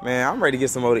 Man, I'm ready to get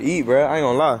some more to eat, bro. I ain't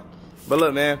gonna lie. But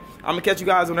look, man, I'm gonna catch you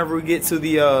guys whenever we get to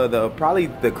the probably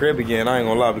the crib again. I ain't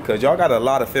gonna lie, because y'all got a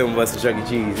lot of film of us at Chuck E.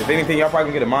 Cheese. If anything, y'all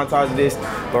probably gonna get a montage of this.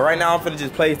 But right now, I'm finna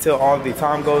just play till all the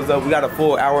time goes up. We got a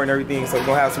full hour and everything, so we're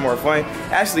gonna have some more fun.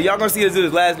 Actually, y'all gonna see us do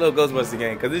this last little Ghostbusters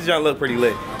game, because this junk look pretty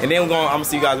lit. And then I'm gonna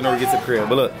see you guys whenever we get to the crib.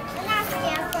 But look,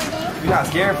 you're not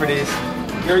scared for this.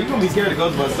 Girl, you gonna be scared of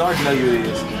Ghostbusters. I already know you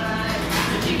is.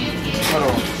 Hold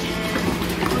on.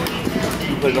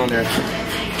 You put it on there.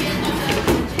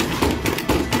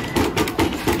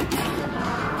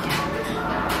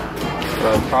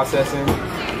 Processing.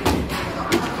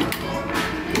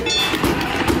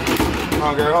 Hold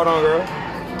on, girl. Hold on, girl.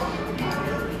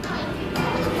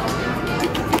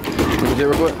 Let me sit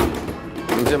real quick.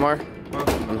 Let me sit, Mark. Huh?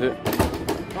 Let me sit.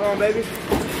 Hold on, baby.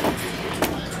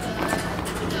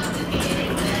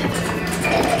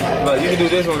 Look, you can do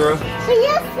this one, girl. So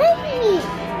you're flipping me.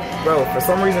 Bro, for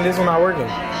some reason this one not working.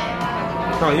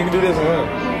 No, you can do this one.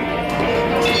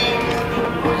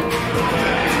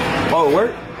 Oh, it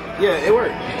worked? Yeah, it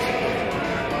worked.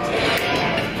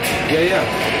 Yeah.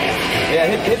 Yeah,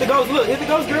 hit the ghost. Look, hit the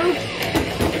ghost, girl. Look,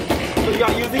 you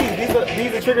gotta use these.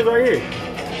 These are triggers right here.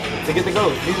 To get the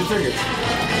ghost. These are triggers.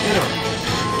 Hit them.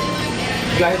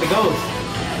 You gotta hit the ghost.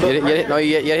 Look,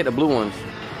 You gotta hit the blue ones.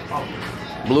 Oh.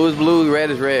 Blue is blue, red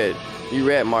is red. You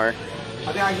red, Mark.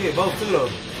 I think I can get both too, though.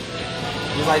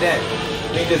 Just like that.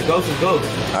 I think this ghost is ghost.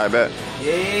 All right, bet.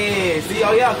 Yeah. See,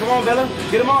 oh yeah, come on, Bella.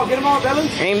 Get them all, Bella.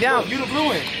 Aim down. Look, you the blue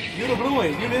one. You the blue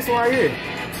one. You this one right here.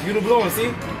 You the blue one, see?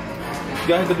 You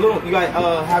gotta hit the blue one. You gotta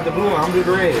have the blue one. I'm doing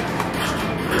the red.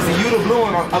 See, you the blue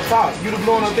one up top. You the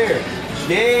blue one up there.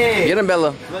 Yeah. Get him,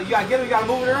 Bella. Look, you gotta get him. You gotta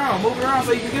move it around. Move it around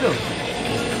so you can get him.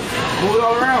 Move it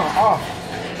all around. Oh.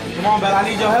 Come on, Bella. I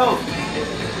need your help.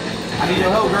 I need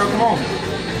your help, girl. Come on.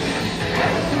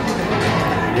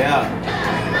 Yeah.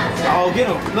 Oh, get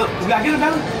him. Look, we gotta get him,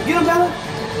 Bella. Get him, Bella.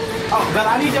 Oh, Bella,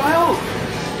 I need your help.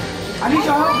 I need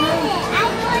your help, girl.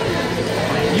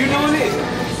 You doing it.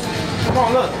 Come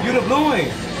on, look. You the blue one.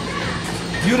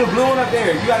 You the blue one up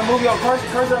there. You gotta move your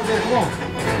cursor up there. Come on.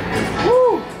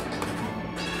 Woo.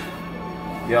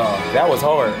 Yo, that was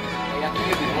hard.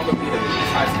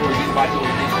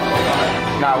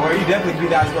 Nah, well, you definitely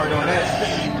beat that score doing that.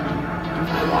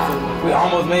 We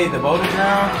almost made the bonus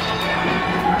round.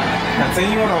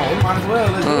 Continue on. We might as well.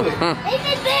 Let's do it. It's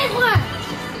a big one.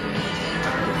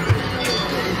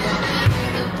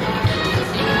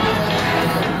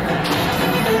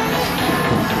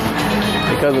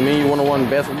 Because of me, you want to win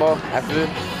basketball after this?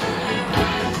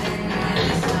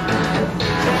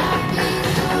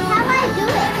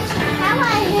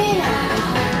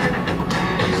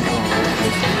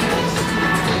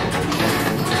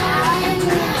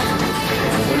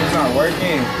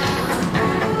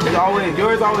 man.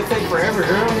 Yours always take forever,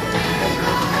 girl.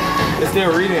 It's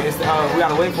still reading. It's we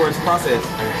gotta wait for its process.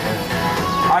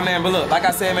 All right, man. But look, like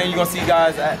I said, man, you gonna see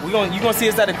guys. You gonna see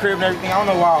us at the crib and everything. I don't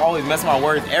know why I always mess my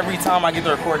words every time I get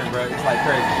the recording, bro. It's like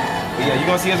crazy. But yeah, you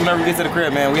gonna see us whenever we get to the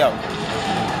crib, man. We out.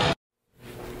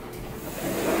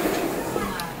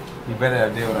 You better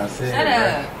have did what I said. Shut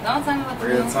up. Don't tell me what to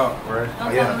do. Real talk, bro.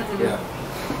 Don't tell me what to do.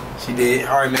 Yeah. She did.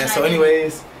 All right, man. So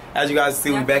anyways, as you guys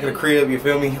see, we back in the crib, you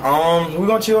feel me? We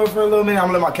gonna chill for a little minute. I'm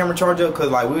gonna let my camera charge up, cause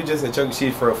like we were just at Chuck E.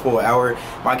 Cheese for a full hour.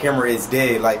 My camera is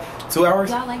dead. Like 2 hours?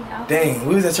 Dang,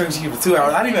 we was at Chuck E. Cheese for 2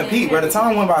 hours. I didn't even peek, bro. The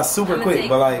time went by super quick.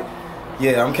 But like,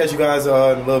 yeah, I'm gonna catch you guys in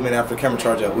a little minute after the camera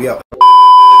charge up. We out.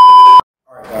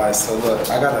 Guys, so look,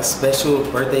 I got a special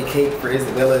birthday cake for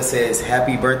Isabella. It says,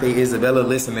 "Happy birthday, Isabella."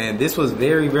 Listen, man, this was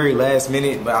very, very last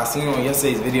minute, but I seen on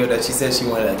yesterday's video that she said she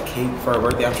wanted a cake for her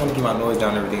birthday. I'm trying to keep my noise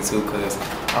down and everything too, because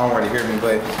I don't want to hear me,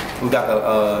 but we got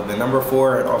the number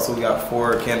 4, and also we got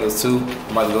 4 candles too.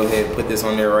 I'm about to go ahead and put this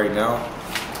on there right now.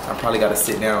 I probably got to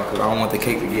sit down because I don't want the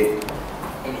cake to get...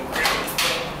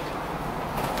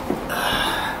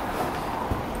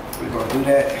 We're going to do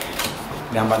that.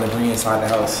 Now I'm about to bring it inside the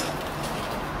house.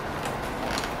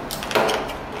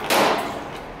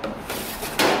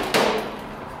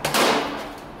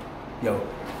 Yo,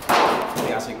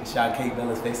 should I cake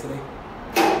Bella's face today?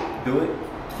 Do it?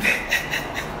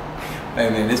 Hey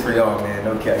man, this for y'all, man.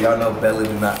 No cap. Y'all know Bella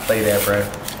do not play that, bro.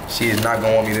 She is not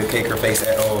gonna want me to cake her face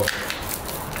at all.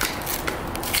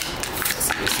 Let's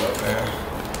see what's up, man.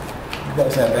 You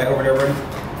guys have that over there, buddy?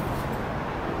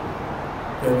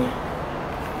 Really?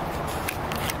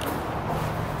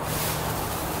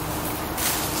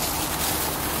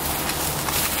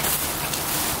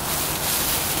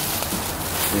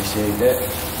 Appreciate that.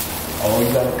 Oh,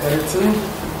 you got a cutter too?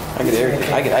 I get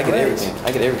everything. I get everything.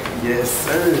 I get everything. Yes,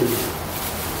 sir.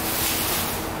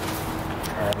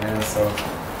 Alright, man, so.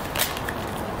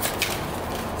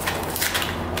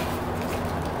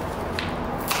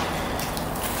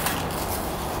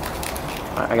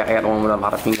 I got the one with a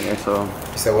lot of pink in there, so.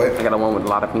 You said what? I got the one with a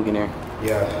lot of pink in there.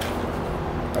 Yeah.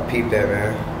 I peeped that,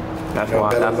 man. That's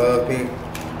why. I love pink.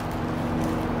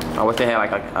 I wish they had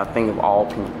like a thing of all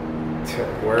pink.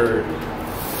 Word.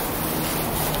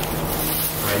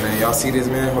 Alright, man, y'all see this,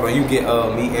 man? Hold on, you get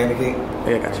meat and the cake?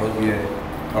 Yeah, I got you. Yeah.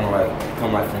 Come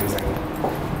like from this angle.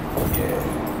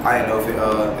 Yeah. I didn't know if it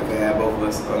had both of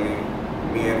us. I mean,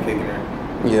 me and the cake in there.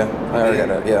 Yeah, I already got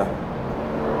that. Yeah.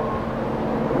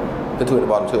 The 2 at the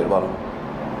bottom. 2 at the bottom.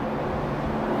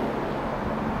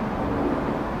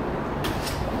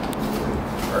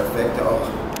 Perfect. Oh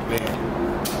man,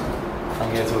 I'm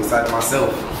getting too excited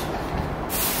myself.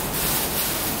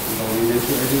 We're gonna leave this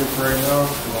right here for right now.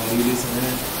 We're gonna leave this in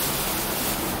there.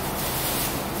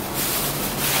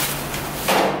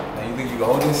 Now you think you can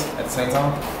hold this at the same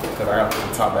time? Because I gotta put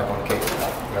the top back on the cake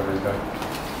whenever it's done.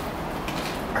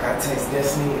 I gotta text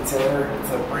Destiny and tell her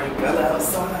to bring Bella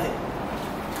outside.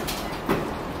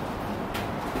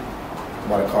 I'm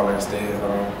about to call her instead.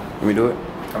 Let me do it?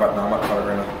 I'm about to call her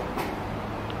right now.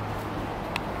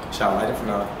 Should I light it for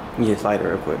now? Yes, light it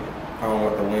real quick. I don't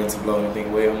want the wind to blow anything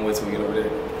away. I'm gonna wait till we get over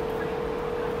there.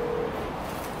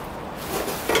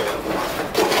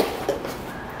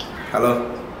 Hello?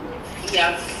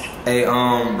 Yeah. Hey,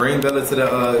 bring Bella to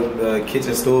the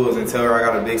kitchen stools and tell her I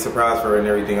got a big surprise for her and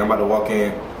everything. I'm about to walk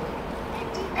in.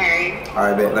 Alright.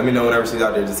 Alright, bet. Let me know whenever she's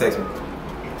out there. Just text me.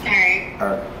 Alright.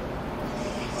 Alright.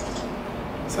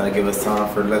 So I give us time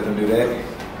for let them do that.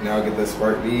 Now I'll get the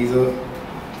spark these up.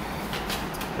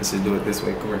 Let's just do it this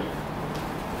way. Come here.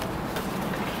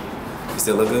 You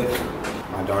still look good?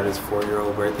 My daughter's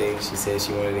 4-year-old birthday. She said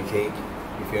she wanted a cake.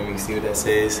 You feel me? See what that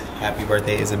says? Happy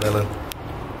birthday, Isabella.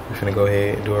 We're gonna go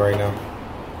ahead and do it right now.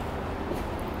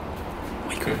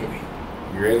 Wake up, baby.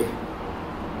 You ready?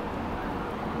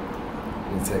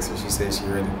 Let me text her. She said she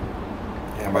ready.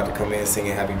 Yeah, I'm about to come in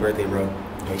singing happy birthday, bro.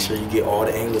 Make sure you get all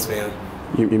the angles, man.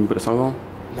 You put a song on?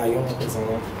 No, you don't have to put a song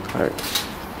on. Alright.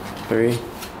 3,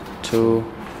 2,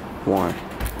 1.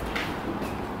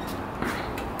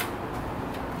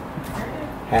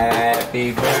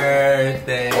 Happy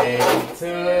birthday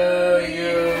to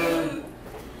you.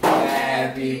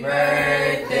 Happy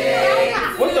birthday.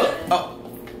 What the?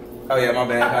 Oh yeah, my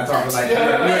bad. I talked like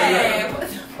that.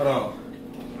 Hold on.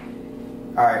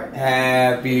 All right.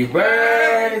 Happy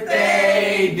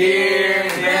birthday, dear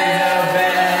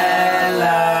Isabella.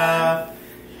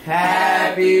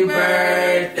 Happy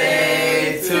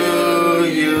birthday to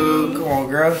you. Come on,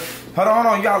 girl. Hold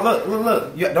on, y'all. Look.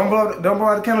 Don't blow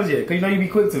out the candles yet, cause you know you be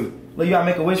quick to. Look, you gotta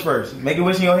make a wish first. Make a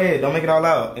wish in your head. Don't make it out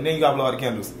loud, and then you gotta blow out the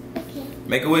candles. Okay.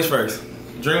 Make a wish first.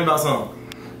 Dream about something.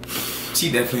 She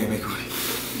definitely make a wish.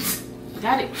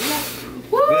 Got it.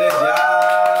 Woo! Good job.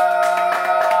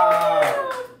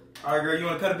 All right, girl, you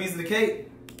want to cut a piece of the cake?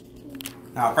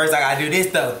 Now, first I got to do this,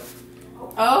 though.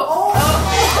 Oh.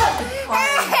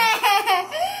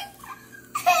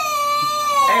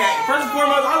 Hey, first and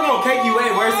foremost, I'm going to cake you way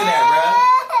worse than that, bro.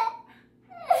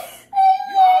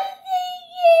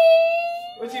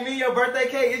 What you mean, your birthday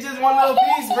cake? It's just one little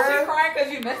piece, bro. She crying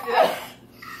because you messed it up.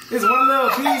 It's one little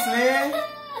piece, man.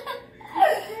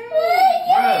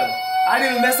 Bruh, I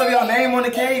didn't even mess up your name on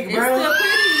the cake, It's bro. still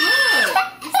pretty. Look.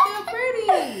 It's still pretty.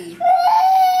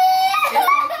 It's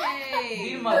okay.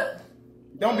 Beat him up.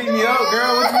 Don't beat me up,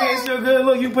 girl. What you mean? It's still good.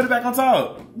 Look, you put it back on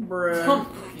top. Bruh.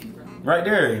 Right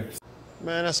there.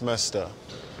 Man, that's messed up.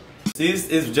 See,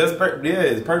 it's just perfect. Yeah,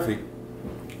 it's perfect.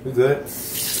 We good.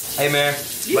 Hey, man.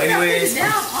 You But gotta anyways, put it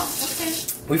down. Oh, okay.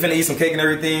 we finna eat some cake and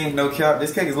everything. No cap.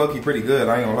 This cake is low-key pretty good.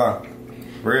 I ain't gonna lie.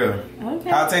 For real. Okay.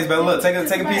 How it tastes, Bella? Look, take a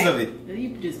piece of it.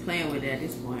 You just playing with it at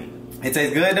this point. It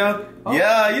tastes good, though? Oh.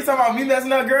 Yeah, you talking about me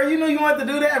messing up, girl. You knew you wanted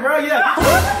to do that, bro. Yeah.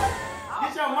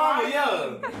 Get your mama,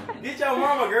 yeah. Get your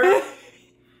mama, girl.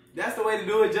 That's the way to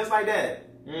do it, just like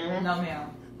that. Mm-hmm. No, ma'am.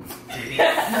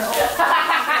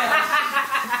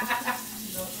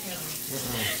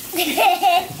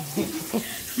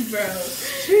 Bro.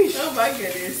 Oh my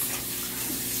goodness.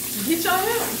 Get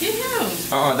him.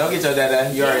 Don't get your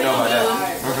dada. You already know about that.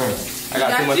 I got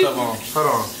too much stuff on. Hold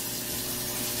on.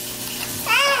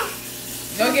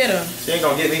 Go get him. She ain't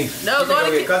gonna get me. No, go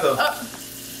get Cuzzo.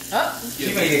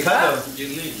 She gonna get Cuzzo.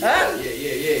 Up.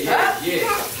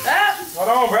 Hold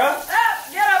on, bro. Up.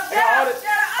 Get up.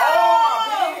 Oh,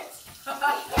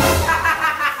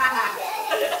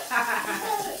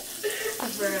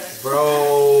 bro.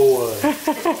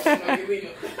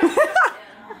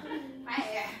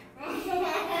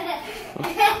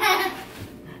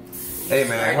 Hey,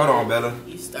 man. Hold on, Bella.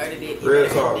 You started it. Real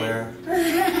talk, man.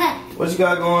 What you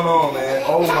got going on, man?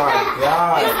 Oh, my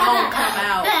God. It's gonna come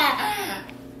out.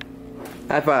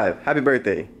 High five. Happy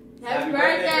birthday. Happy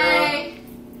birthday.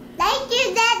 Thank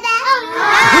you, Dada. You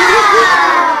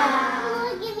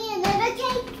want to give me another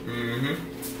cake? Mm-hmm.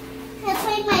 Can I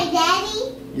play my daddy?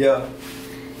 Yeah.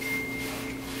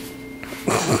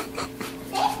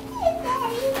 Thank you,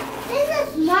 Daddy. This is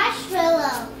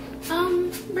marshmallow.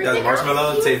 That's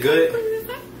marshmallow. Taste good.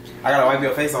 I gotta wipe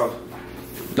your face off.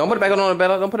 Don't put it back on the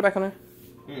Bella. Don't put it back on there.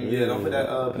 Yeah, don't put that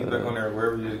piece back on there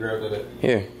wherever you just grabbed it at.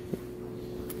 Here.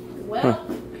 Well.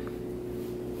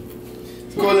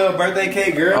 Cool little birthday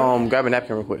cake, girl. Grab a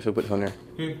napkin real quick so put this on there.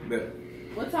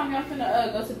 What time y'all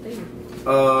finna go to the theater?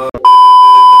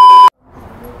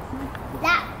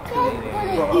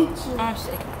 I'm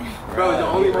sick. Bro, the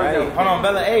only right. Hold on,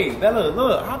 Bella. Hey, Bella,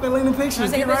 look. Hop in Lena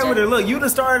pictures. Get right with her. Look, you the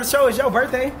star of the show. It's your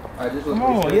birthday. Come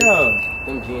on, yeah.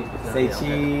 Them jeans. Say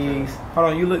cheese. Hold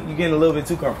on, you getting a little bit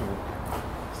too comfortable.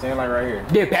 Stand like right here.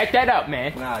 Yeah, back that up,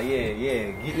 man. Nah,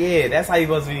 yeah. That's how you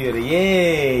supposed to be with it.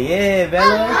 Yeah,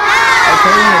 Bella.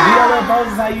 Okay, do your little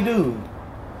poses how you do.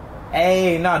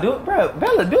 Hey, nah, do it, bro.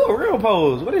 Bella, do a real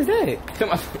pose. What is that? Come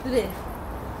on. Do this.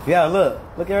 Yeah,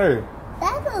 look at her.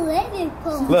 That's a living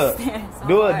pose. Look,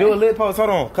 do a lit pose.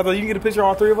 Hold on, cause you can get a picture of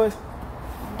all three of us.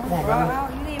 Come on, Bella.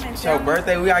 It's your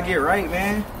birthday. We gotta get right,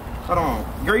 man. Hold on,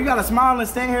 girl. You gotta smile and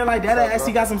stand here like that.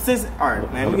 Actually, got some sense. All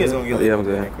right, man. We just gonna get lit. Yeah, I'm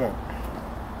good. Come on.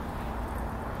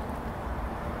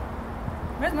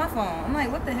 Where's my phone? I'm like,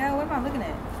 what the hell? What am I looking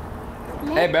at?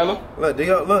 Hey, Bella. Look, you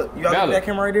gotta look at that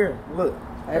camera right there. Look.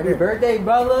 Happy birthday,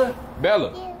 Bella.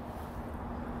 Bella.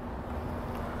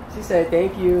 She said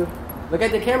thank you. Look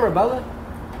at the camera, Bella.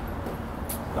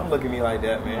 Don't look at me like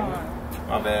that, man.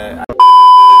 My bad.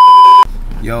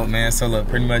 Yo, man, so look,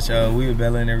 pretty much we with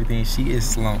Bella and everything. She is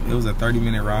slumped. It was a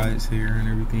 30-minute ride here and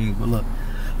everything. But look,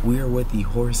 we are with the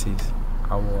horses.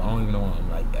 I don't even know what I'm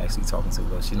like actually talking to,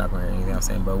 but she's not gonna hear anything I'm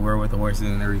saying. But we're with the horses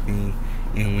and everything.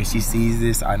 And when she sees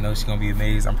this, I know she's gonna be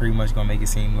amazed. I'm pretty much gonna make it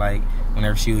seem like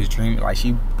whenever she was dreaming, like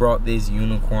she brought this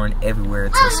unicorn everywhere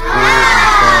to school,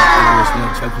 everywhere she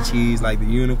went, Chuck E. Cheese, like the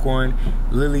unicorn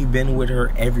literally been with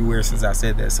her everywhere since I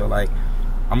said that. So like,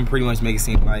 I'm pretty much make it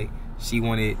seem like she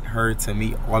wanted her to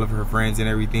meet all of her friends and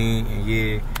everything. And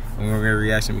yeah, I'm gonna get a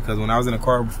reaction because when I was in the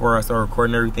car before I started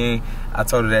recording everything, I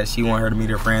told her that she wanted her to meet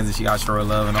her friends and she got to show her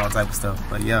love and all type of stuff.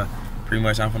 But yeah, pretty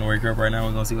much I'm gonna wake her up right now.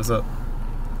 We're gonna see what's up.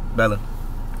 Bella.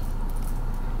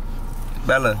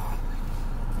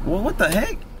 Well, what the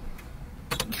heck?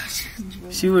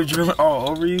 She was drilling all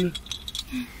over you?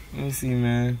 Let me see,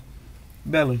 man.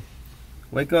 Bella,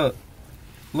 wake up.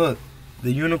 Look,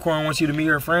 the unicorn wants you to meet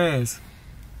her friends.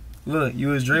 Look, you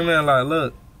was dreaming a lot.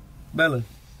 Look, Bella.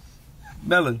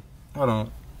 Hold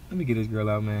on. Let me get this girl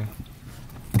out, man.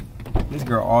 This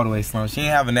girl all the way slumped. She ain't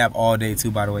have a nap all day,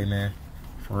 too, by the way, man.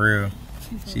 For real.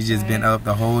 She just been up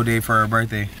the whole day for her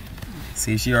birthday.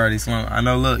 See, she already slumped. I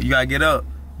know, look, you gotta get up.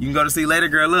 You can go to sleep later,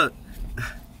 girl, look.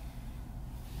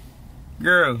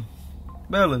 Girl,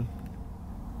 Bella.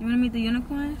 You wanna meet the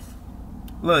unicorns?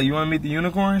 Look, you wanna meet the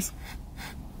unicorns?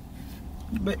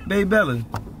 Baby Bella.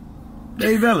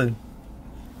 Baby Bella.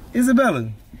 Isabella.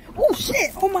 Oh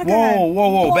shit! Oh my god!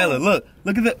 Whoa, Bella, look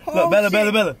at the, look,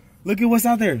 Bella. Look at what's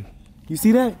out there. You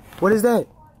see that? What is that?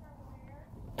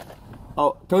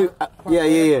 Oh, can we,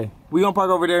 yeah. We gonna park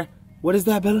over there. What is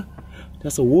that, Bella?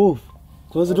 That's a wolf.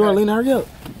 Close the door, Lena, hurry up.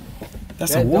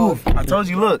 That's a wolf. I told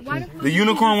you, look. The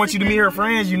unicorn wants you to meet her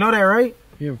friends. You know that, right?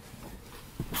 Yeah.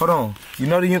 Hold on. You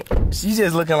know she's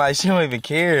just looking like she don't even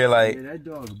care. Like, yeah, that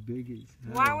dog big as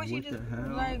hell. Why would you just,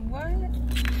 like, what?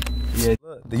 Yeah,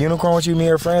 look, the unicorn wants you to meet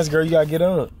her friends, girl. You gotta get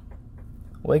up.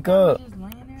 Wake up.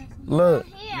 Look.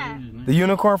 The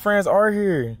unicorn friends are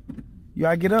here. You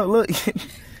gotta get up. Look.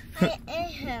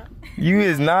 You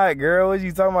is not, girl. What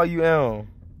you talking about? You am.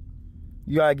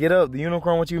 You gotta get up. The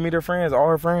unicorn wants you to meet her friends. All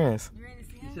her friends.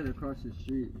 You said across the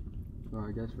street. Oh,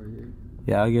 I guess right here.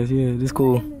 Yeah, I guess, yeah. This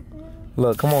cool.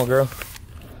 Look, come on, girl.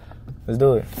 Let's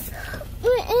do it.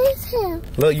 Where is him?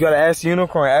 Look, you gotta ask the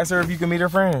unicorn. Ask her if you can meet her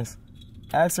friends.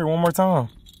 Ask her one more time.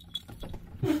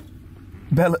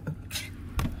 Bella.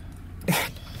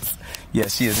 Yeah,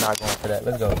 she is not going for that.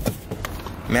 Let's go.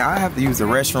 Man, I have to use the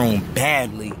restroom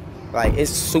badly. Like,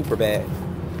 it's super bad.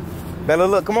 Bella,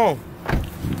 look, come on.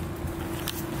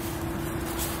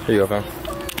 Here you go, fam.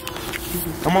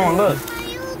 Come on, look.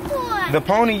 The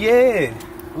pony, yeah.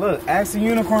 Look, ask the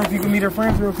unicorn if you can meet her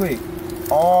friends real quick.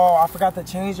 Oh, I forgot to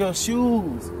change your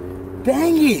shoes.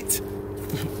 Dang it.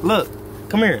 Look,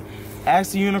 come here.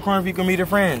 Ask the unicorn if you can meet her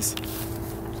friends.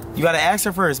 You gotta ask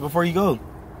her first before you go.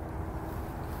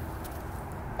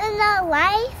 Is that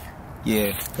life?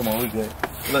 Yeah, come on, we good.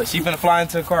 Look, she finna fly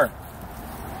into the car.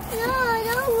 No,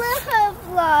 don't let her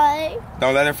fly.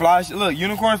 Don't let her fly? Look,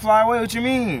 unicorns fly away, what you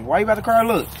mean? Why you got the car?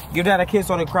 Look, give that a kiss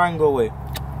so the cry can go away.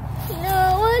 No,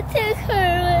 I want to take her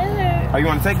with her. Oh, you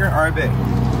wanna take her? All right, bet.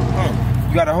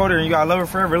 You gotta hold her and you gotta love her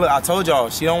forever. Look, I told y'all,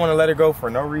 she don't wanna let her go for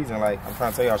no reason. Like, I'm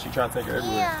trying to tell y'all, she trying to take her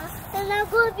everywhere. Yeah, they're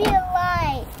not gonna be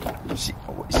alive.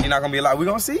 She not gonna be alive. We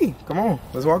gonna see. Come on,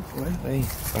 let's walk. Hey,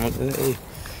 hey.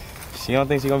 She don't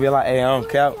think she gonna be alive. Hey, I don't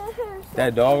count.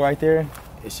 That dog right there,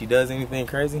 if she does anything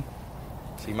crazy,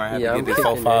 she might have to get this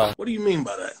 4-5. What do you mean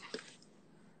by that?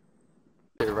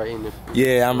 Right in the...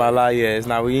 Yeah, I'm about to lie. Yeah, it's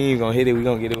not. We ain't even gonna hit it. We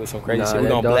gonna get it with some crazy shit. We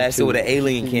gonna blast it with an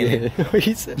alien cannon. Yeah.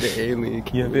 He said the alien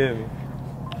cannon. You feel me?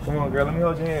 Come on, girl. Let me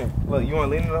hold your hand. Look, you want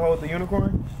Lena to hold the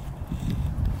unicorn?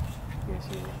 Yeah, she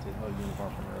just hold the unicorn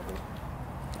from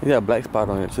her. You got a black spot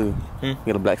on it too. You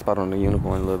got a black spot on the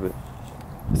unicorn a little bit.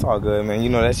 It's all good, man. You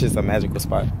know, that's just a magical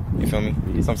spot. You feel me?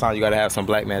 Sometimes you gotta have some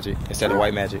black magic instead of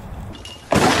white magic.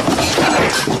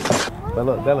 But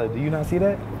look, Bella, do you not see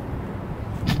that?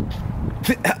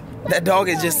 That dog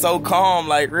is just so calm,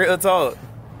 like real talk.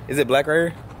 Is it black right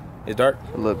here? It's dark?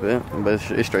 A little bit, but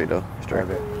it's straight though. It's straight.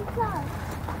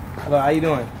 Hello, how you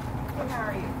doing? How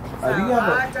are you? Do you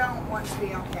have I don't want to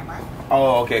be on camera.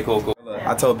 Oh, okay, cool.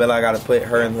 I told Bella I gotta put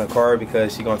her in the car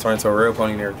because she's gonna turn into a real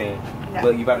pony and everything. No.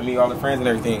 Look, you about to meet all the friends and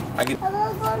everything.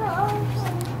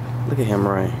 Look at him,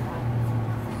 Ryan.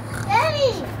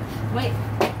 Daddy! Wait.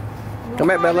 Come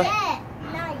back, Bella.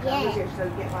 Not yet.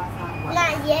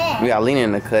 Not yet. We got Lena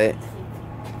in the cut.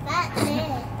 Not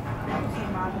yet.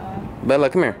 Bella,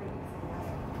 come here.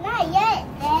 Not yet,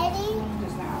 Daddy.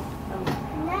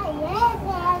 Not yet,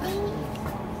 Daddy.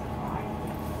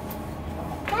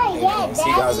 Not yet, See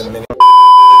you guys in a Daddy. minute.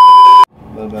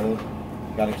 Little Bella, you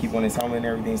gotta keep on this helmet and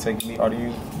everything so you can meet all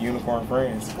the unicorn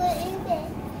friends. What is it?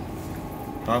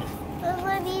 Huh? It's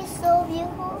gonna be so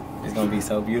beautiful. It's gonna be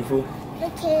so beautiful.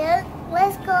 Okay,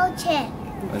 let's go check.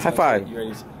 High five. You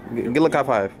ready? Good luck, high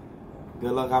five.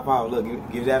 Good luck, high five. Look,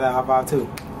 give that a high five too.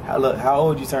 How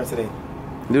old you turn today?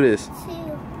 Do this. 2.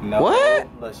 No. What?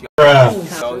 Look,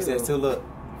 so it says 2. Look,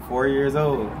 4 years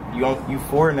old. You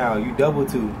 4 now. You double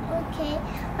 2. Okay,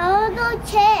 I wanna go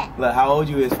check. Look, how old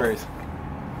you is first.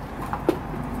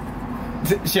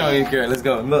 She don't even care. Let's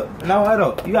go. Look, no, I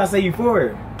don't. You gotta say you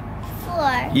 4.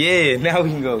 4. Yeah, now we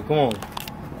can go. Come on.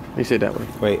 You sit that way.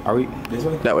 Wait, are we this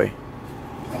way? That way.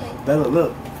 Bella,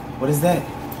 look. What is that?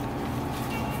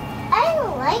 I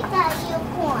don't like that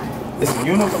unicorn. It's a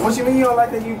unicorn. What you mean you don't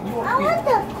like that? I want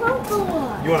the purple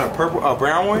one. You want a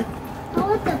brown one? I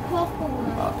want the purple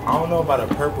one. I don't know about a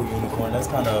purple unicorn. That's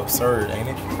kind of absurd, ain't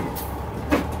it?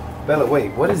 Bella,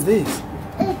 wait. What is this?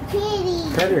 It's pretty.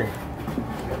 Pet her.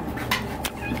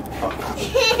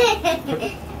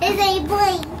 It's a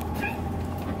boy.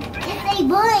 It's a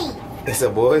boy. It's a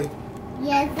boy?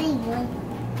 Yes, a boy.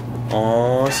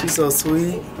 Oh, she's so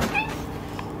sweet.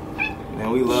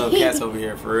 Man, we love cats over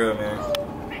here, for real, man.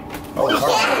 Oh,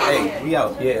 hey, we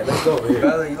out. Yeah, let's go over here.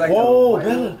 Bella, you like whoa,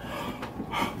 Bella.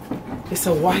 It's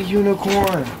a white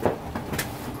unicorn.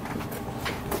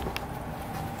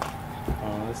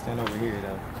 Oh, let's stand over here,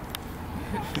 though.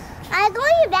 I'm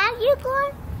going back,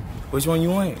 unicorn. Which one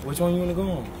you want? Which one you want to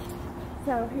go on?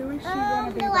 So who is she going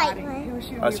to be the white riding? one. Who is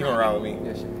she Oh, going she to gonna be ride riding? with me.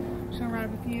 Yes, She going to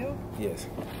ride with you? yes.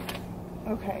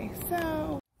 Okay,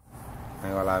 so. I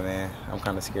ain't gonna lie, man. I'm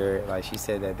kind of scared. Like, she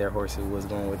said that their horses was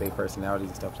going with their personalities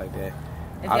and stuff like that.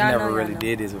 I've never really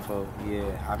did this before. Yeah,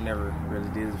 I've never really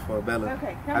did this before. Bella,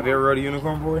 Okay, have you ever rode a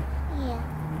unicorn before? Yeah.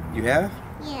 You have?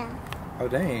 Yeah. Oh,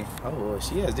 dang. Oh, well,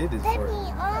 she has did this Let before.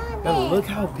 me on Bella, it. look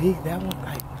how big that one,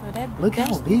 like, Oh, that, look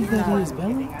how big that is,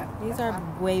 Bella. These are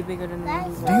way bigger than the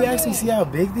ones we Do you actually see how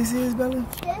big this is, Bella?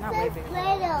 This is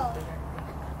little.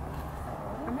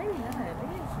 Maybe not.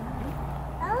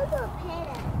 I want to pet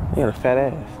it. You got a fat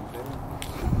ass.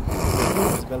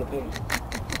 It's Bella Pig.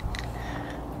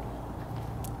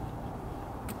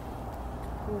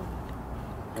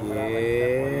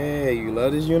 Yeah, you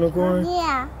love this unicorn?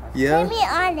 Yeah. Yeah? Let me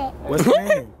on it. What's her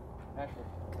name?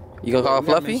 You gonna call her We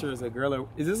gotta Fluffy? Make sure it's a girl or,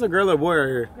 is this a girl or boy right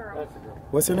here?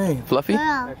 What's her name? Fluffy?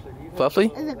 Girl.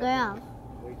 Fluffy? It's a girl.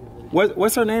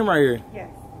 What's her name right here? Yes.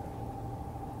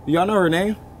 Do y'all know her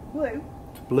name? Blue.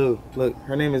 Blue. Look,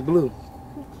 her name is Blue.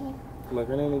 Okay. Look,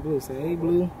 her name is Blue. Say, hey,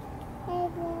 Blue. Hey,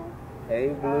 Blue. Hey,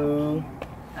 Blue.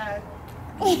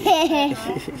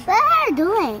 What are you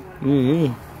doing?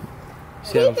 Mm-hmm.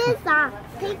 Take this off.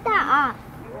 Take that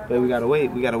off. But we gotta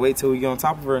wait. We gotta wait till we get on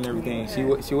top of her and everything. She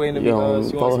waiting to be. You She follow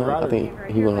wants to her? ride I think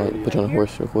he gonna put you on a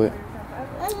horse real quick.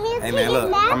 Hey man,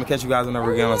 look, I'm gonna catch you guys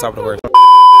whenever we get on top of the horse.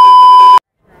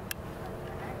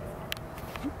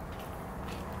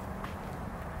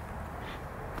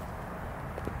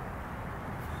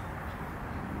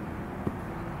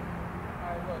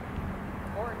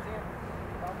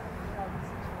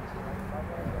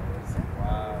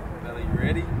 Wow, Bella, you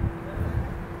ready?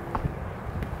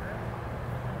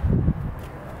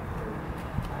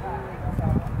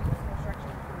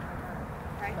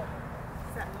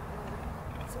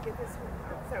 So get this one.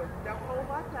 So don't hold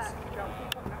like that. Don't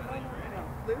keep on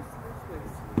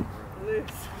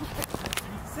loose.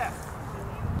 So.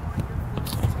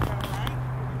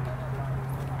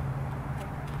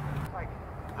 Like,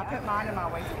 I put mine in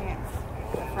my waist pants.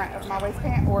 The front of my waist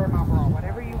pant or in my bra.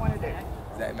 Whatever you want to do.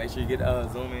 Zach, make sure you get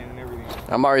zoom in and everything.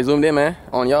 I'm already zoomed in, man,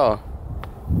 on y'all.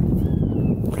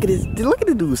 Look at this. Look at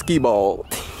this dude ski ball.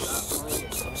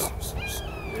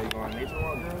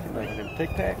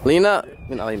 Lena.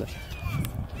 Not Lena.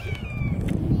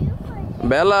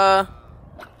 Bella.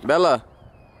 Bella.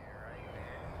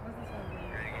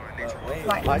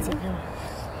 Lights up here.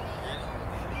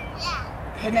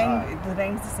 The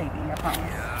name's deceiving, I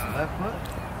promise. Left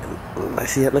foot?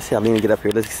 Let's see how Lena get up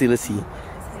here. Let's see. Oh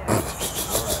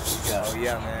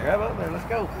yeah, man. Grab up there. Let's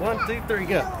go. 1, 2, 3,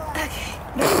 go. I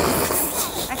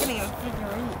can even figure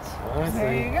reach.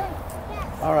 There you go.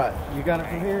 All right. You got it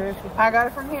from here, Ashley? I got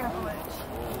it from here.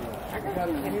 I got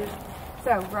it from here.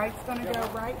 So right's going to go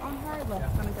right on her,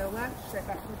 left's going to go left, straight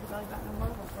back towards the belly button and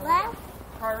lower. Left.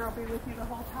 Carter will be with you the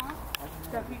whole time.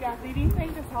 So if you guys need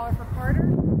anything, just holler for Carter,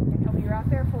 and he'll be right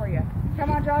there for you.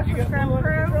 Come on, Josh, let's grab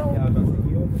crew.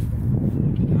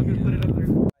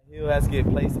 Heel has to get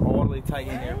placed all the way tight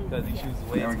in there because these shoes is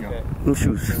way too fat. Them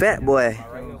shoes fat, boy.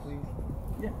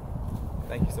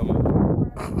 Thank you so much.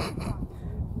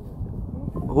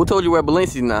 Who told you wear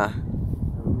Balenciagas now?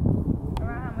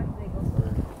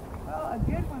 Well, a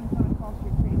good one's going to cost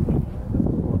you $3.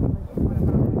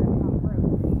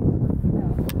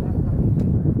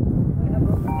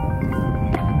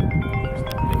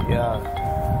 Yeah.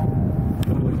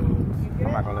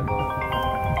 I'm not gonna let go.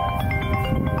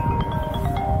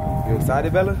 You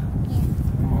excited, Bella?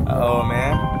 Oh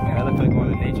man. Bella took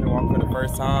on a nature walk for the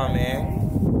first time, man.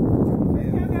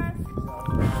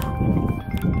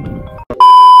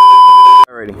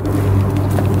 Already.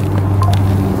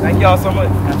 Thank y'all so much.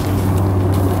 Come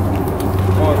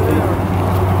on, Steve.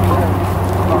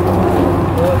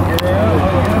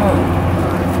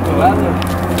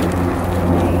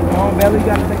 Come on, Bella, you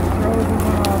gotta take the controls.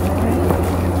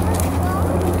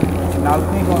 Now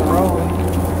let's think on the road.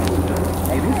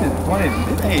 Hey, this is fun.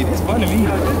 This is fun to me.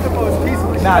 This is the most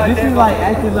peaceful shit. Nah, this is like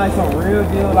acting like some real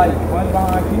deal, like fun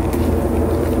behind people.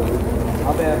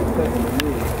 I'll be having to cut some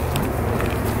weird.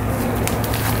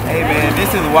 Hey man,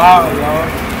 this is wild, y'all.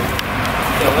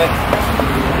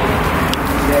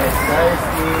 Yes,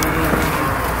 thirsty.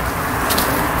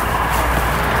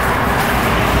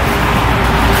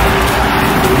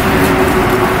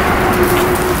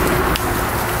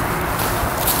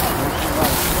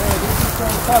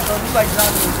 car, bro. You like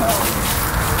driving the car.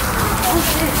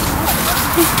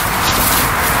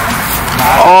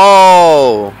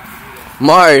 Oh,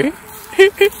 Mari.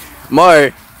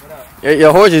 Mari.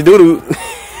 Your horse is doo-doo.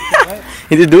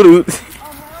 He just doo-doo.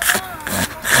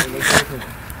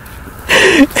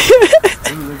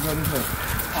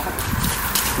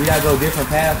 We gotta go different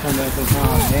paths from there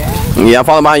sometimes, man. Yeah, I'm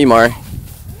following behind you, Mari. Yeah,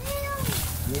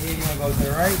 you wanna go to the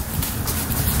right?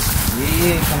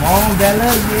 Yeah, come on, Bella.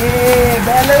 Yeah,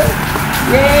 Bella.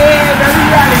 Yeah, Bella, you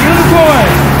riding a unicorn.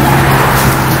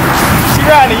 She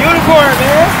riding a unicorn,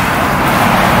 man.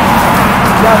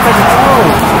 You gotta take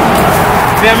control.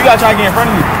 Damn, you gotta try to get in front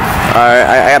of me. Alright,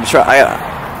 I gotta try.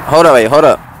 Hold up, wait, hold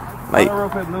up. Wait. Hold on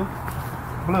real quick, Blue.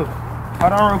 Blue.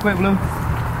 Hold on real quick, Blue.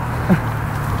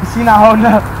 She not holding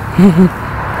up. Blue,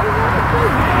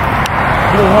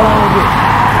 hold on real quick.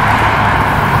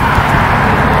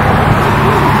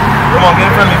 Come on, get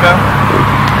in front of me, Belle.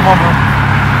 Come on, bro.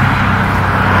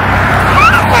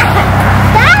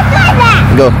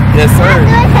 Go. Yes, sir.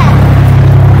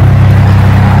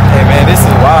 Hey, man, this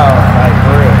is wild. Like,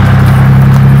 for real.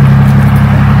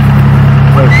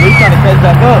 Wait, Blue trying to catch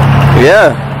back up.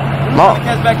 Yeah. Blue trying to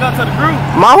catch back up to the group.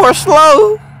 My horse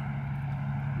slow.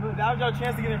 Look, that was your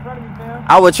chance to get in front of me, fam.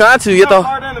 I was trying to get the.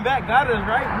 Harder in the back, got us,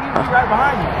 right? We right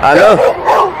behind you. I know.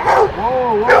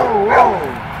 Whoa, whoa, whoa.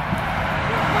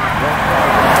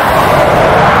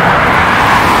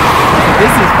 This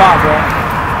is spot, bro. I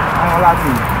ain't gonna lie to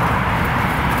you.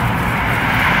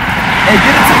 Hey,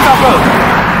 get a TikTok up.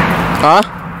 Huh?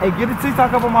 Hey, get a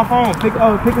TikTok up on my phone. Pick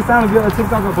a sound and get a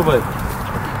TikTok up of it.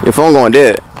 Your phone going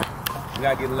dead. You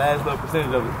gotta get the last little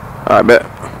percentage of it. Alright, bet.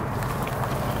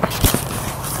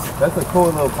 That's a cool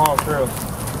little palm trail.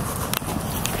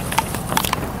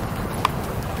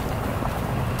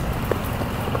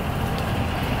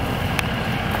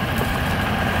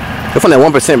 You're from that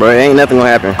 1%, bro. Ain't nothing gonna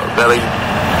happen. Belly.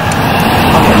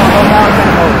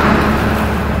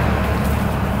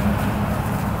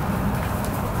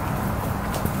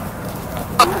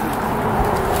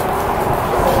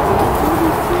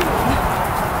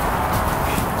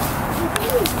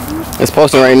 It's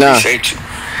posting right now. Appreciate you.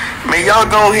 Man, y'all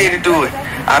go ahead and do it.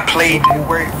 I played the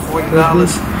work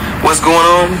 $40. What's going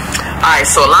on? Alright,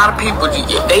 so a lot of people,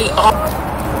 they all.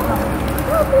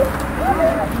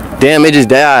 Damn, it just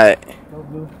died.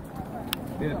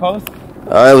 Did it post?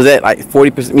 It was at like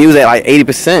 40%. Me was at like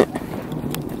 80%.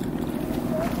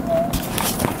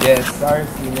 Yes, sorry,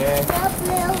 man.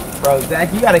 Bro,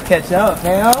 Zach, you gotta catch up,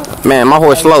 man. Man, my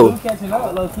horse slow. Catching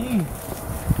up, low key.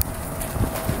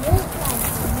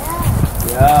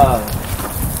 Yeah.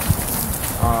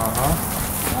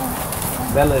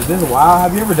 Bella, is this wild?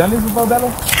 Have you ever done this before,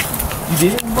 Bella? You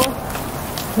did it before?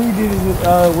 Who you did this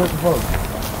with before?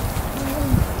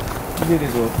 You did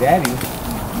this with Daddy.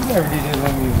 You never did this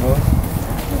with me before.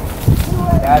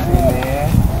 Got me, man.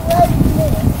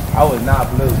 I was not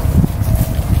blue.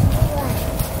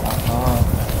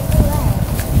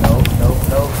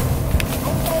 Nope.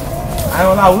 I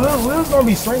don't know. We was gonna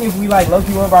be swinging if we like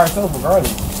low-key went by ourselves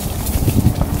regardless.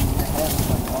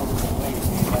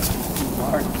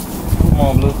 Come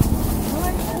on, Blue.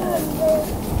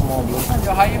 Come on, Blue.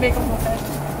 Yo, how you make them go faster?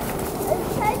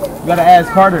 You gotta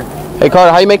ask Carter. Hey,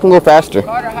 Carter, how you make them go faster?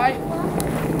 Carter, hi.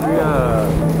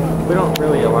 We don't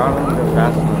really allow them to go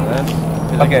faster than this.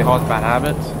 Because it can cause bad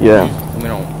habits. Yeah. We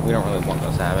don't really want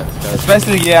those habits.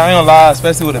 Especially, yeah, I ain't gonna lie,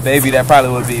 especially with a baby, that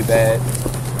probably would be bad.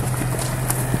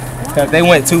 If they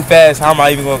went too fast, how am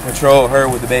I even gonna control her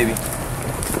with the baby?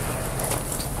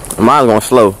 Mine's going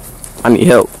slow. I need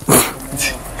help.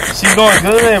 She's going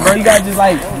good, bro. You gotta just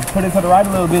like put it to the right a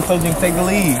little bit so you can take the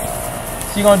lead.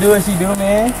 She gonna do what she do,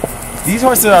 man. These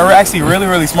horses are actually really,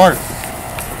 really smart.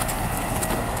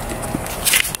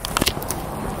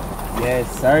 Yes,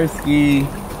 sirski.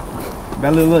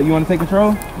 Bella, look, you wanna take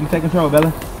control? You take control,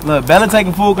 Bella. Look, Bella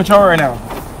taking full control right now.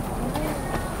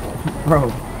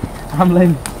 Bro, I'm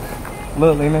letting.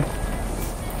 Look, Lena.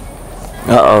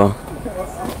 Uh-oh.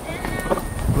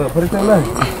 Look, put it to the left.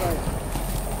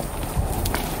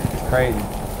 It's crazy.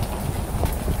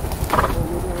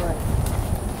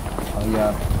 Oh,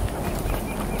 yeah.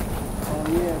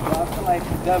 I feel like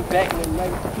she's done back with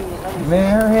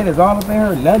Man, her head is all up in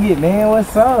her nugget, man.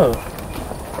 What's up?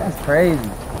 That's crazy.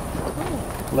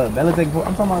 Look, Bella taking.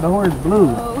 I'm talking about the horse,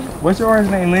 Blue. What's your horse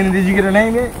name, Lena? Did you get her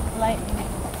name yet? Lightning.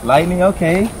 Lightning,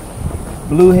 okay.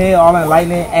 Blue head, all that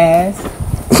lightning ass.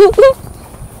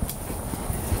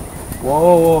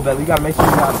 Whoa, Bella, you gotta make sure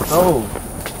you got control.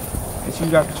 Make sure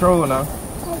you got control now.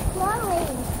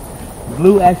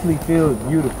 Blue actually feels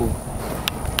beautiful.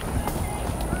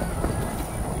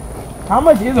 How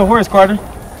much is a horse, Carter?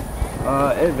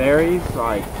 It varies.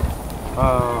 Like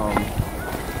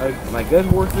good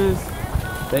horses,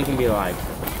 they can be like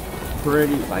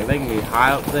pretty, like they can be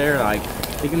high up there. Like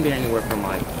it can be anywhere from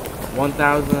like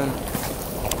 1,000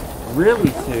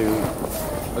 really to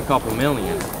a couple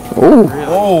million. Ooh. Really.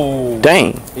 Oh.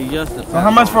 Dang. It just depends. So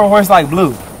how much for a horse like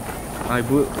Blue? Like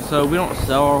Blue. So we don't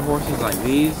sell our horses like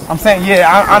these. I'm saying,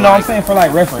 yeah, I know. I'm saying for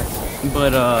like reference.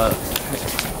 But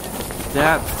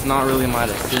that's not really my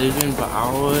decision. But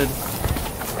I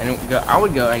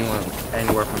would go anywhere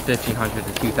from 1,500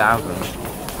 to 2,000.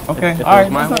 Okay, if all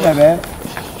right, that's not that bad.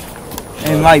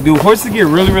 And like, do horses get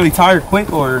really tired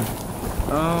quick or?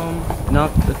 No.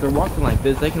 If they're walking like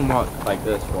this, they can walk like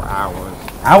this for hours.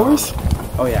 Hours?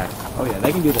 Oh yeah,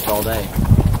 they can do this all day.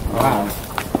 Wow.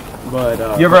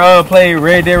 But you ever play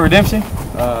Red Dead Redemption?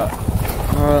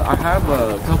 I have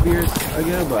a couple years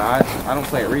ago, but I don't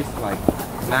play it recently, like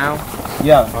now.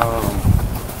 Yeah.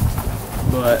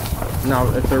 But now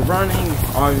if they're running,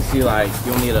 obviously like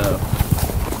you'll need to,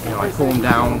 like cool them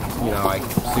down, like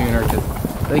sooner because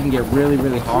they can get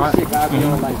really hot.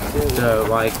 So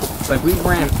like we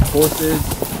ran horses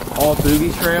all through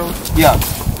these trails. Yeah.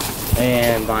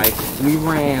 And like we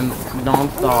ran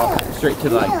non-stop straight to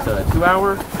like the 2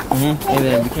 hour, and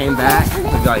then we came back, we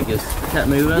like just kept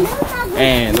moving,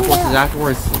 and the horses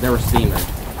afterwards they were steaming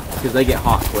because they get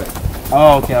hot quick.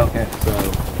 Oh, okay. So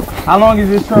how long is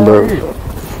this trail right here? So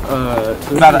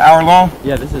about an hour long?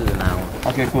 Yeah, this is an hour.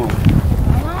 Okay, cool.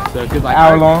 So it could like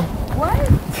hour long. What?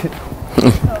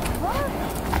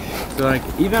 So like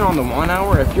even on the 1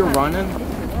 hour, if you're running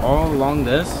all along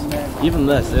this, even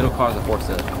this, it'll cause the horse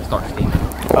to start steaming.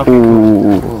 Okay,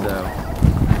 cool. So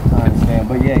I understand,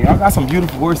 but yeah, y'all got some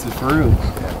beautiful horses for real.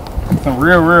 Some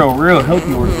real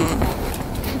healthy horses.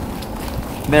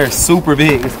 They're super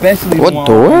big, especially the one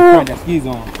that Ski's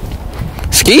on.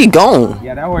 Ski gone.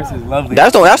 Yeah, that horse is lovely.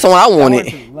 That's the one I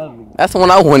wanted. That's the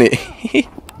one I wanted.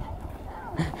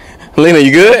 Lena,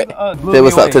 you good? Say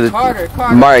what's up to the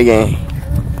Mari gang.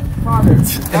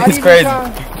 It's crazy.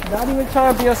 Not even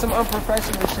trying to be on some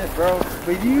unprofessional shit, bro.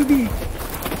 But you be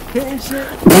hitting shit.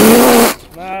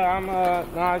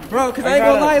 Nah, bro, cause I ain't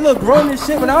gonna lie, look, growing this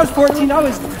shit, when I was 14,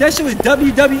 that shit was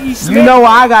WWE Smith. You know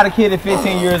why I got a kid at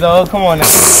 15 years old? Come on now.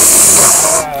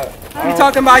 You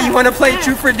talking about you wanna play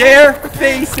Truth or Dare?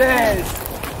 Faces.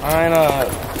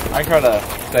 I try to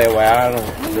stay away. I don't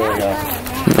really go.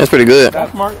 That's pretty good.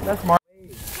 That's smart.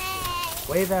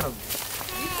 Wave at him.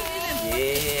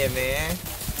 Yeah, man.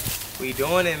 We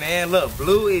doing it, man. Look,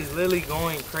 Blue is literally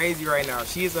going crazy right now.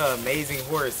 She's an amazing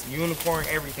horse. Unicorn,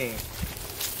 everything.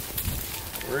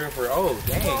 For real. Oh,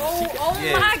 dang.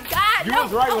 My God. You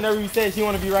was right whenever you said she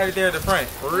want to be right there at the front.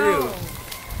 For real.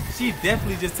 She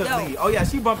definitely just took lead. Oh, yeah.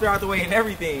 She bumped her out the way and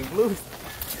everything. Blue.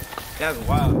 That's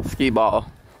wild. Ski ball.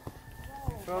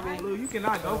 Blue, you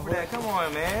cannot go for that. Come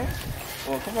on, man.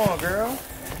 Well, come on, girl.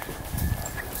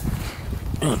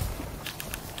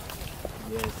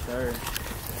 Yes, sir.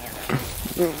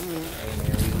 Hey,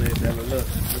 man, we live, never look.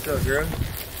 What's up, girl?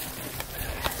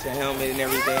 It's your helmet and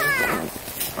everything.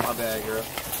 My bad, girl.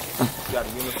 You got a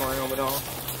unicorn helmet on?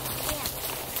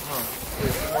 Huh.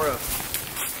 Two more up.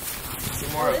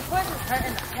 This horse is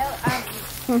hurting the hell out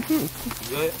of me.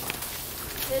 Good?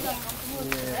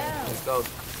 Let's go.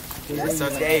 So,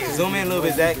 hey, zoom in a little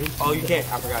bit, Zach. Oh, you can't.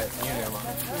 I forgot it.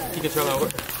 Keep controlling the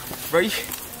horse. Bro,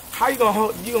 how you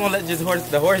gonna let just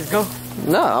the horse go?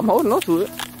 Nah, I'm holding on to it.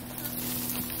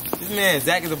 This man,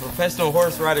 Zach, is a professional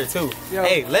horse rider, too. Yo.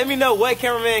 Hey, let me know what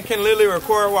cameraman can literally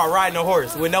record while riding a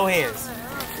horse with no hands.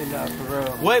 Nah, for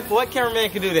real. What cameraman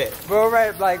can do that? Bro,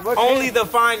 right, like, what? Only the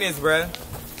finest, bruh.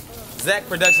 Zach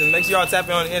Productions. Make sure y'all tap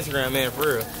in on Instagram, man, for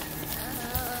real.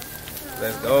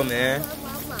 Let's go, man.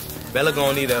 Bella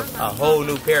gonna need a whole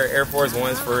new pair of Air Force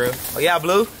Ones, for real. Oh, yeah,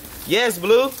 Blue? Yes,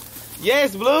 Blue.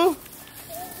 Yes, Blue.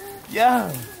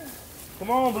 Yeah.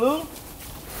 Come on, Blue.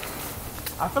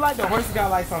 I feel like the horse got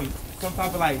like some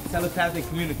type of like telepathic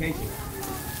communication.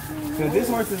 Cause this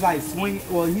horse is like swinging.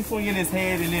 Well, he's swinging his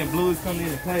head, and then Blue is coming in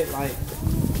and cut. Like,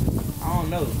 I don't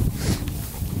know.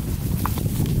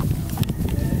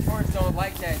 This horse don't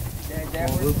like that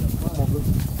horse.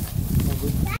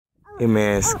 Hey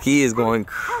man, Ski is going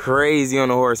crazy on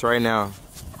the horse right now.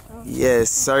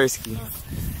 Yes, sir, Ski.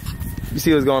 You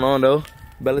see what's going on though?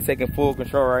 Bella's taking full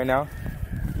control right now.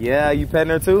 Yeah, you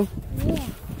petting her too? Yeah.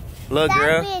 Look,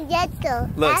 girl.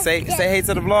 Look, say hey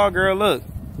to the vlog, girl. Look,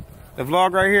 the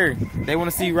vlog right here. They want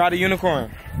to see you ride a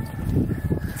unicorn.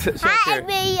 Hi,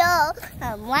 video.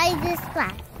 Why this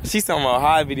spot? She's talking about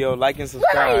hi video, like and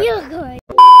subscribe. Unicorn.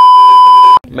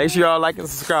 Make sure y'all like and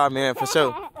subscribe, man, for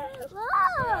sure.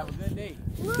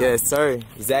 Yes, sir.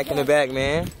 Zach in the back,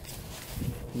 man.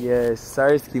 Yes,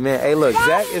 Sirski, man. Hey, look,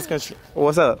 Zach is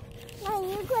what's up?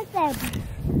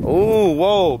 Oh,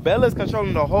 whoa. Bella's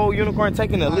controlling the whole unicorn,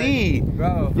 taking the lead.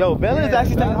 Bro. Yo, Bella's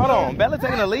actually taking, hold on. Bella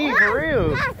taking the lead for real.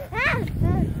 Go, Bella,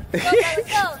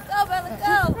 go. Go, Bella,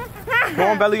 go. Come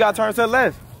on, Bella, you gotta turn to the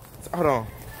left. Hold on.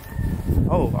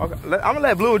 Oh, okay. I'm gonna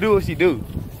let Blue do what she do.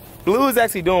 Blue is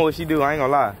actually doing what she do, I ain't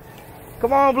gonna lie.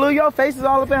 Come on, Blue, your face is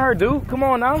all up in her, dude. Come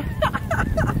on now.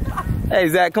 Hey,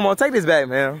 Zach, come on, take this back,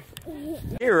 man.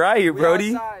 You're right here,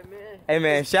 Brody. Outside, man. Hey,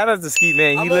 man, shout out to Skeet,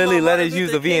 man. He literally let us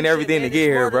use the V and everything to get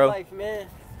here, bro. Life, man.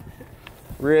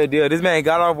 Real deal. This man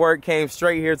got off work, came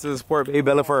straight here to support Baby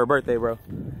Bella for her birthday, bro.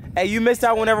 Hey, you missed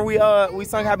out whenever we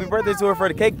sung happy birthday to her for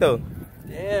the cake, though.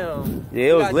 Damn.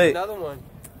 Yeah, it was lit. Another one.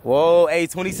 Whoa, hey,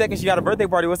 20 seconds, she got a birthday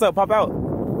party. What's up? Pop out.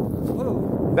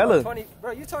 Whoa. Bella. 20,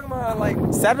 bro, you talking about like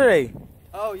Saturday.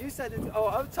 Oh, you said it. Oh,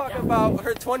 I'm talking about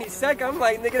her 22nd. I'm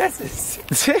like, nigga, that's just,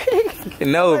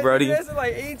 No, like, Brody. That's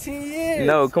like 18 years.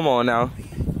 No, come on now.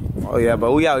 Oh, yeah,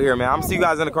 but we out here, man. I'm gonna see you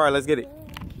guys in the car. Let's get it.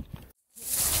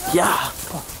 Yeah.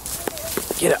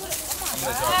 Get up.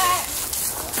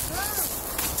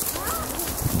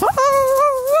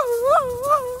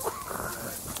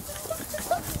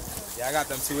 Yeah, I got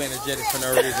them too energetic for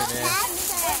no reason, man.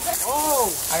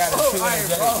 Oh, I got them too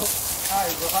energetic.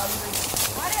 Alright, bro. How do you think?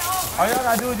 All y'all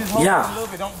gotta do is just hold it a little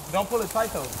bit. Don't pull it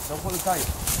tight though. Don't pull it tight.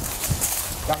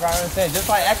 Y'all gotta understand. Just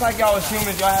like act like y'all was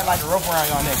humans. Y'all had like a rope around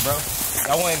y'all neck, bro.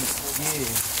 Y'all wouldn't. Yeah.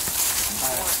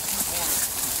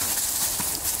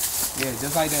 Yeah,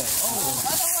 just like that.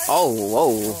 Oh,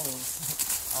 whoa.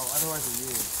 Oh, otherwise,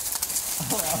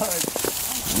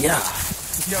 Yeah.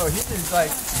 Yo, he just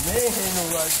like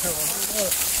manhandle like hold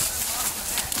up.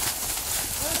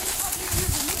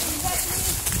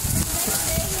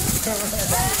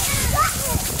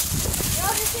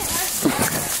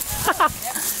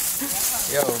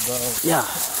 Yo, bro. Yeah.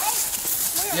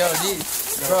 Yo,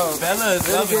 bro, Bella is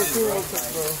loving it, bro.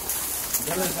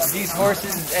 These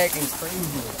horses is acting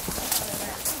crazy.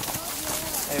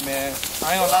 Hey, man.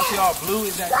 I ain't gonna lie to y'all. Blue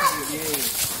is actually, yeah.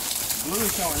 Blue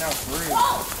is showing out for real.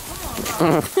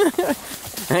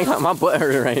 I ain't got my butt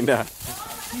hurting right now.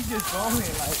 He's just going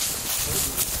like.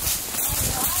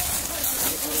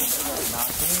 Nah,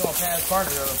 she ain't gonna pass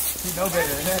Carter though. She know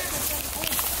better than that.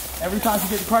 Every time she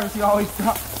gets to Carter, she always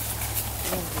stops.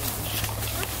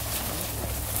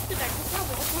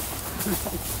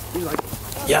 He's like,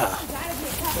 yeah.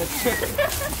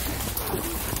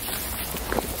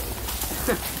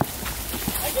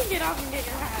 I can get off and get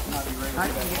your hat. I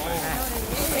can get your hat.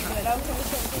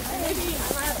 Maybe I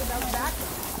might have to double back.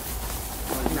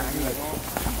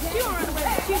 She won't run away.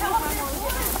 She helped my mom.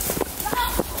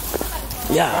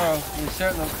 Yeah. Your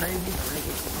shirt look crazy.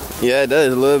 Yeah, it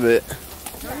does a little bit.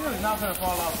 you're not gonna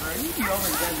fall off, bro. You be over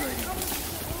exaggerating.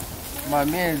 My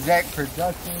man Zach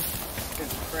Production.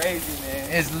 It's crazy, man.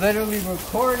 It's literally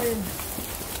recording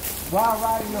while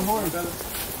riding the horse.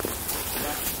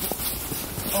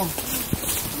 Oh,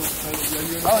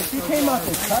 she came out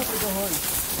the top of the horse.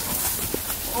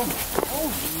 Oh.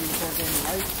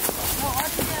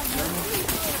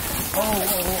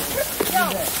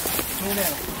 Do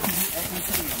that.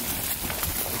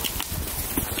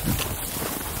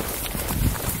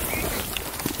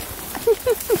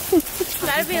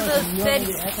 Gotta be a little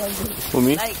steady. For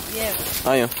me? Like, yeah.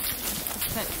 I am.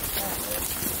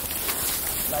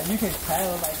 Like you can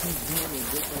tell, like he's doing it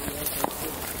differently.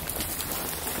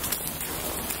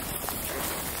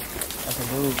 That's a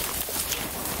move.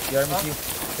 You heard me?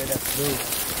 Say that's a move.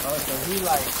 Oh, so he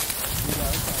like, you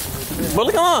know, he's But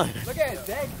come on. Look at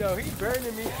Zach though. He's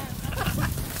burning me.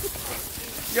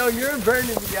 Yo, you're burning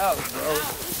me out, bro.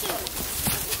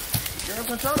 Girl,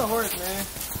 control the horse, man.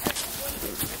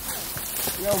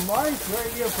 Yo, Mark's very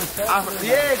professional.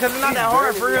 Yeah, because it's not that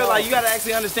hard for real. Like, you got to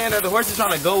actually understand that the horse is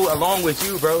trying to go along with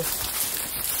you, bro.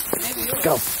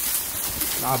 Go.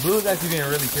 Nah, Blue's actually being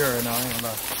really pure right now. I ain't gonna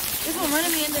lie. This one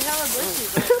running me into hella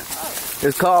bushes.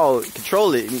 It's called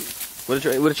control it.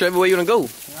 Whichever way you want to go.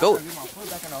 Go. Get my foot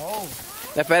back in the hole.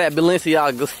 That fat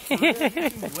Balenciaga goes.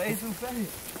 Way too fast.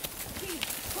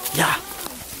 Yeah. He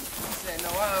said, no,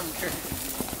 I'm crazy.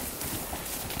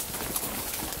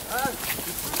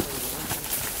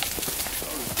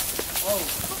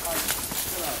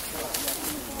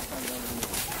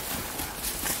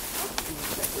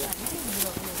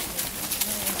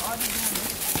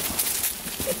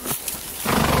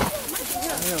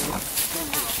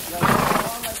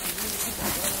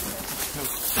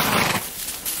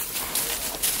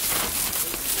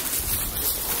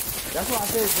 That's why I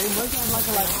said they must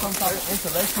have like some type of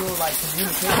intellectual like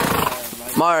communication.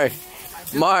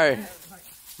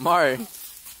 Mari.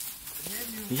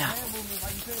 Yeah.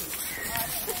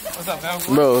 What's up, fam?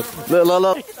 Bro,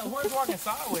 look. The horse walking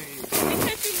sideways.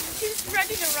 Because she's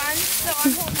ready to run, so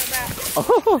I'm holding her back.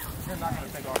 Oh. You're not gonna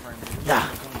take off right now. Yeah.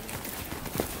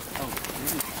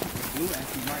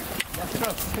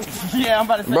 Yeah, I'm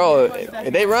about to say. Bro,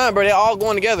 if they run, bro, they all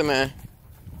going together, man.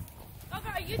 Okay,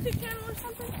 a YouTube channel or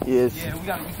something? Yes. Yeah, we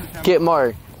got a YouTube channel. Kid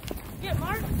Mari. Get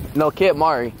Mark? No, Kid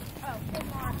Mari. Oh, Kid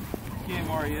Mark. Kid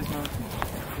Mari, yes, man.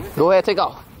 Go ahead, take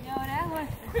off. No, that one.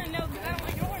 No, because I don't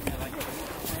like yours.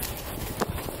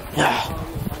 Yeah.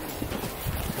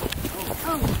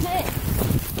 Oh, shit.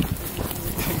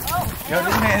 Yo,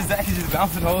 this man Zach is just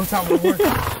bouncing the whole time of the work.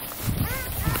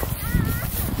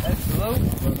 That's slow. Let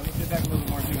me sit back a little bit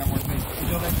more so you got more space. Put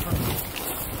your legs in front of me.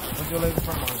 Put your legs in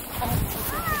front of me.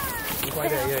 Just like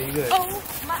that, yeah, you good. Oh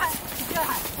my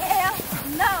god. Hell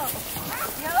no.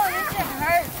 Yo, this shit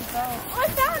hurts, bro. I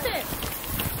found it.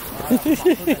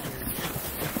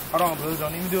 Hold on, Blue.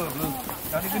 Don't even do it, Blue.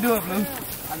 Don't even do it, Blue.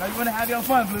 I know you want to have your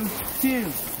fun, Blue.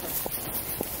 Chill.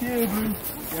 Chill, Blue.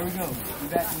 There we go. You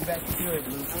back to it,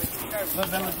 Blue. Look,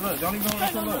 Bella, look. Don't even hold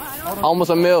that look. Hold on. Almost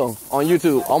a mil on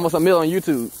YouTube. Almost a mil on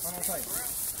YouTube.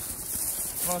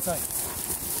 Hold on tight.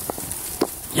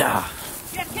 Yeah.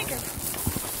 You got a kicker.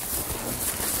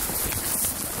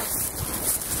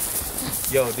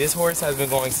 Yo, this horse has been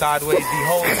going sideways the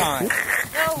whole time.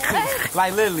 No way.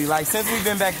 Like literally, like since we've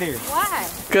been back there. Why?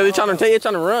 Because they're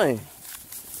trying to run.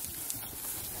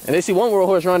 And they see one world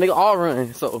horse run, they all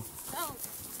run. So. No.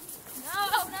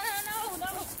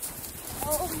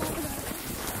 Oh my god.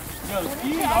 Yo,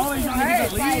 Ski always trying to get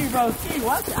the lead, bro. Ski,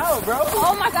 watch out, bro.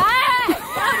 Oh my god.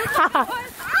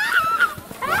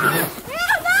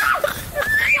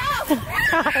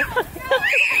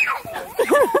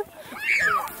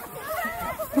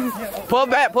 Pull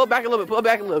back a little bit,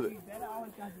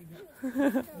 You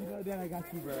know that I got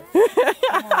you, bro.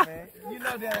 Come on, man. You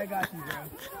know that I got you, bro.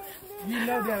 You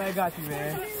know that I got you,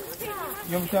 man.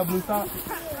 You want me to tell Blue stop?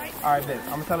 Alright, bet. I'm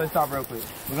gonna tell her to stop real quick.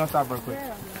 We're gonna stop real quick.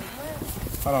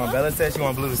 Hold on, Bella said she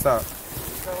want Blue to stop.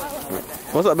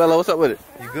 What's up, Bella? What's up with it?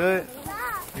 You good?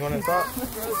 You want to stop?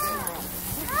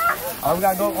 Oh, we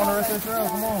gotta go on the rest of the trail.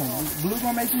 Come on. Blue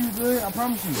gonna make sure you good. I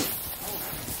promise you.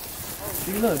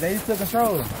 See, look, they just took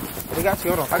control. They got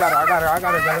you. Hold on. I got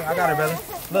her, Bella.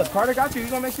 Look, Carter got you.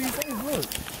 He's gonna make sure you safe. Look.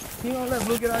 He gonna let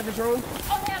Blue get out of control.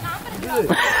 Oh, yeah, no, I'm gonna Good.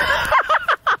 Like,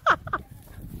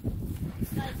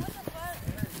 what the fuck?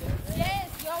 Yes,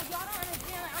 yo, y'all don't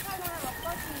understand. Like, I'm not gonna have a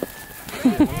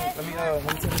fucking... Let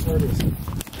me take the shoulders.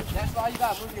 That's why you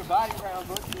gotta move your body around,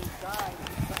 bro.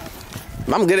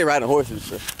 I'm good at riding horses.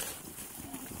 So.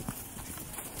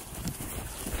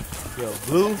 Yo,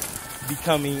 Blue be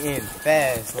coming in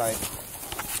fast, like.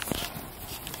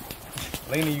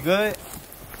 Lena, you good?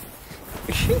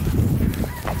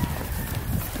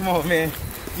 Come on, man.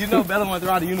 You know Bella wants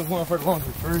to ride the uniform for the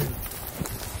longest.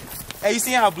 Hey, you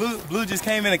see how Blue just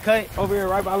came in a cut over here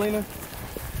right by Lena?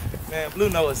 Man, Blue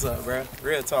know what's up, bro.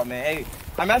 Real talk, man. Hey,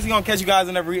 I'm actually gonna catch you guys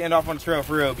whenever we end off on the trail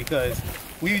for real because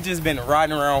we've just been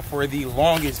riding around for the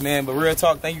longest, man. But real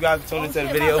talk, thank you guys for tuning into the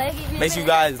video. Make sure you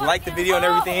guys like the video and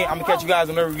everything. I'm gonna catch you guys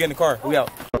whenever we get in the car. We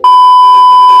out.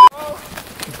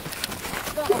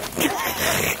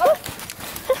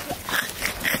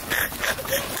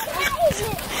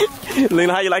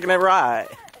 Lena, how you liking that ride?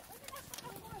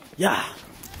 Yeah.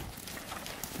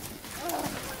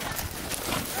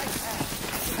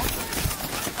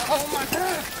 Oh my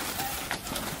god.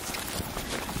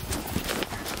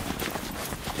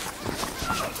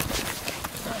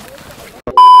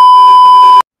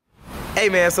 Hey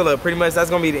man, so look, pretty much that's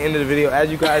gonna be the end of the video.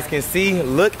 As you guys can see,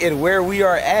 look at where we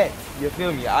are at. You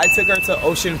feel me? I took her to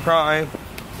Ocean Prime.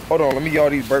 Hold on, let me get all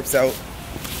these burps out.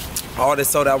 All this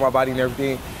soda out my body and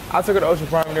everything. I took her to Ocean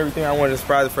Prime and everything. I wanted to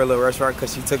surprise her for a little restaurant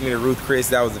because she took me to Ruth Chris.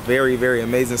 That was very, very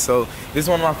amazing. So this is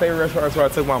one of my favorite restaurants where I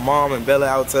took my mom and Bella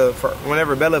out to,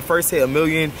 whenever Bella first hit 1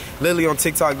 million, literally on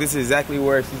TikTok, this is exactly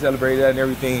where she celebrated that and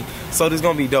everything. So this is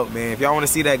going to be dope, man. If y'all want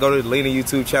to see that, go to the Lena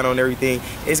YouTube channel and everything.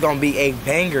 It's going to be a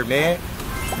banger, man.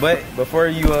 But before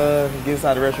you get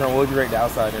inside the restaurant, what would you rate the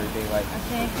outside and everything? Like, A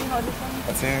 10, can you hold this one?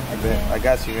 a 10? I bet. I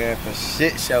got you, man. For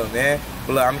shit show, man.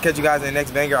 But look, I'm going to catch you guys in the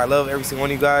next banger. I love every single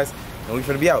one of you guys. And we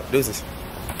finna be out. Deuces.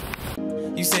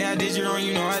 You say I did you wrong,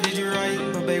 you know I did you right.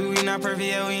 But baby, we not perfect,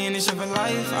 yeah, we in this shit for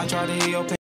life. I try to hear your pain.